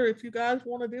out here if you guys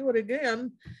want to do it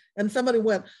again. And somebody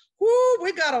went, whoo,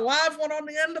 we got a live one on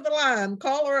the end of the line,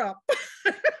 call her up.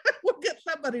 We'll get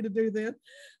somebody to do this.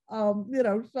 You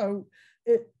know, so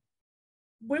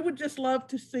we would just love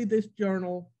to see this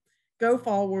journal go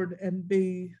forward and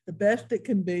be the best it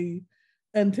can be,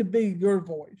 and to be your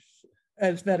voice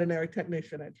as veterinary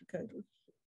technician educators.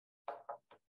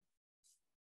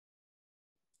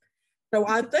 So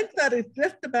I think that is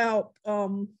just about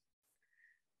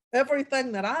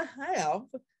everything that I have.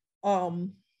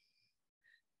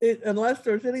 Unless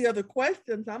there's any other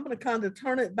questions, I'm going to kind of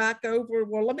turn it back over.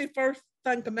 Well, let me first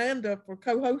thank Amanda for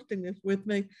co-hosting this with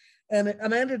me. And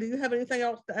Amanda, do you have anything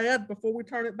else to add before we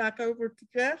turn it back over to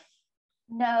Jess?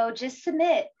 No, just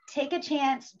submit. Take a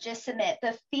chance, just submit.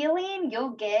 The feeling you'll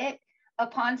get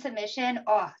upon submission,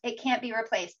 oh, it can't be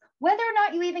replaced. Whether or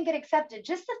not you even get accepted,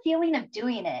 just the feeling of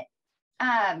doing it.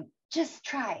 Just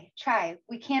try.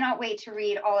 We cannot wait to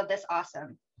read all of this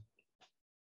awesome.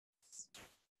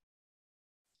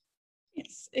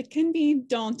 Yes, it can be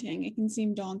daunting. It can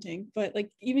seem daunting, but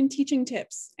like even teaching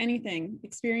tips, anything,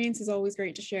 experience is always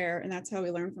great to share, and that's how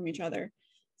we learn from each other.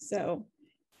 So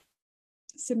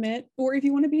submit, or if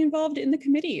you want to be involved in the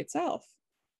committee itself,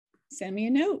 send me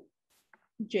a note,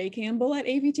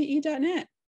 jcampbell@avte.net.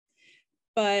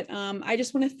 But I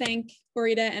just want to thank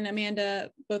Oreta and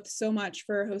Amanda both so much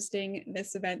for hosting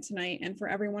this event tonight, and for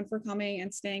everyone for coming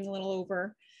and staying a little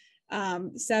over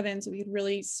 7 so we could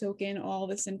really soak in all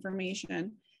this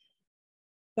information.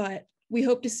 But we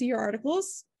hope to see your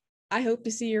articles. I hope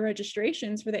to see your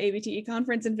registrations for the AVTE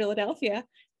conference in Philadelphia.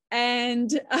 And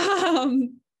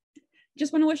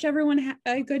just want to wish everyone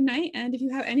a good night. And if you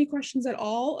have any questions at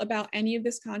all about any of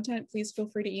this content, please feel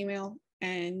free to email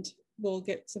and we'll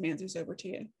get some answers over to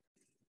you.